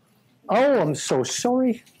 Oh, I'm so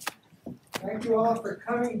sorry. Thank you all for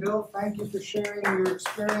coming, Bill. Thank you for sharing your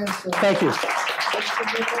experience. Thank you. I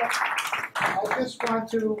just want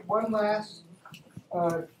to, one last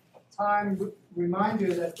time, remind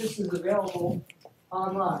you that this is available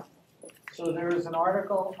online. So there is an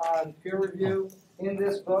article on peer review in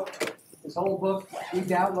this book. This whole book, we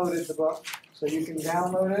downloaded the book, so you can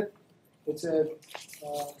download it. It's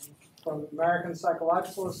from American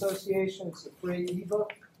Psychological Association. It's a free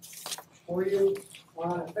ebook for you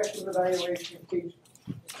on effective evaluation of teaching.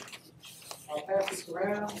 I'll pass this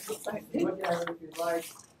around. Look at it if you'd like.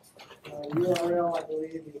 URL, I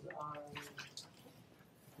believe, is on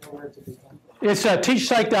nowhere to be found. It's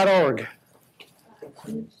teachpsych.org.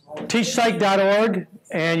 Teachpsych.org,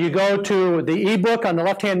 and you go to the ebook on the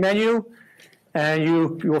left-hand menu, and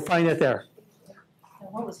you will find it there.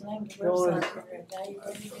 What was the name of the website for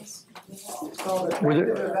evaluating this? It's called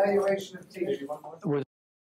Effective Evaluation of Teaching.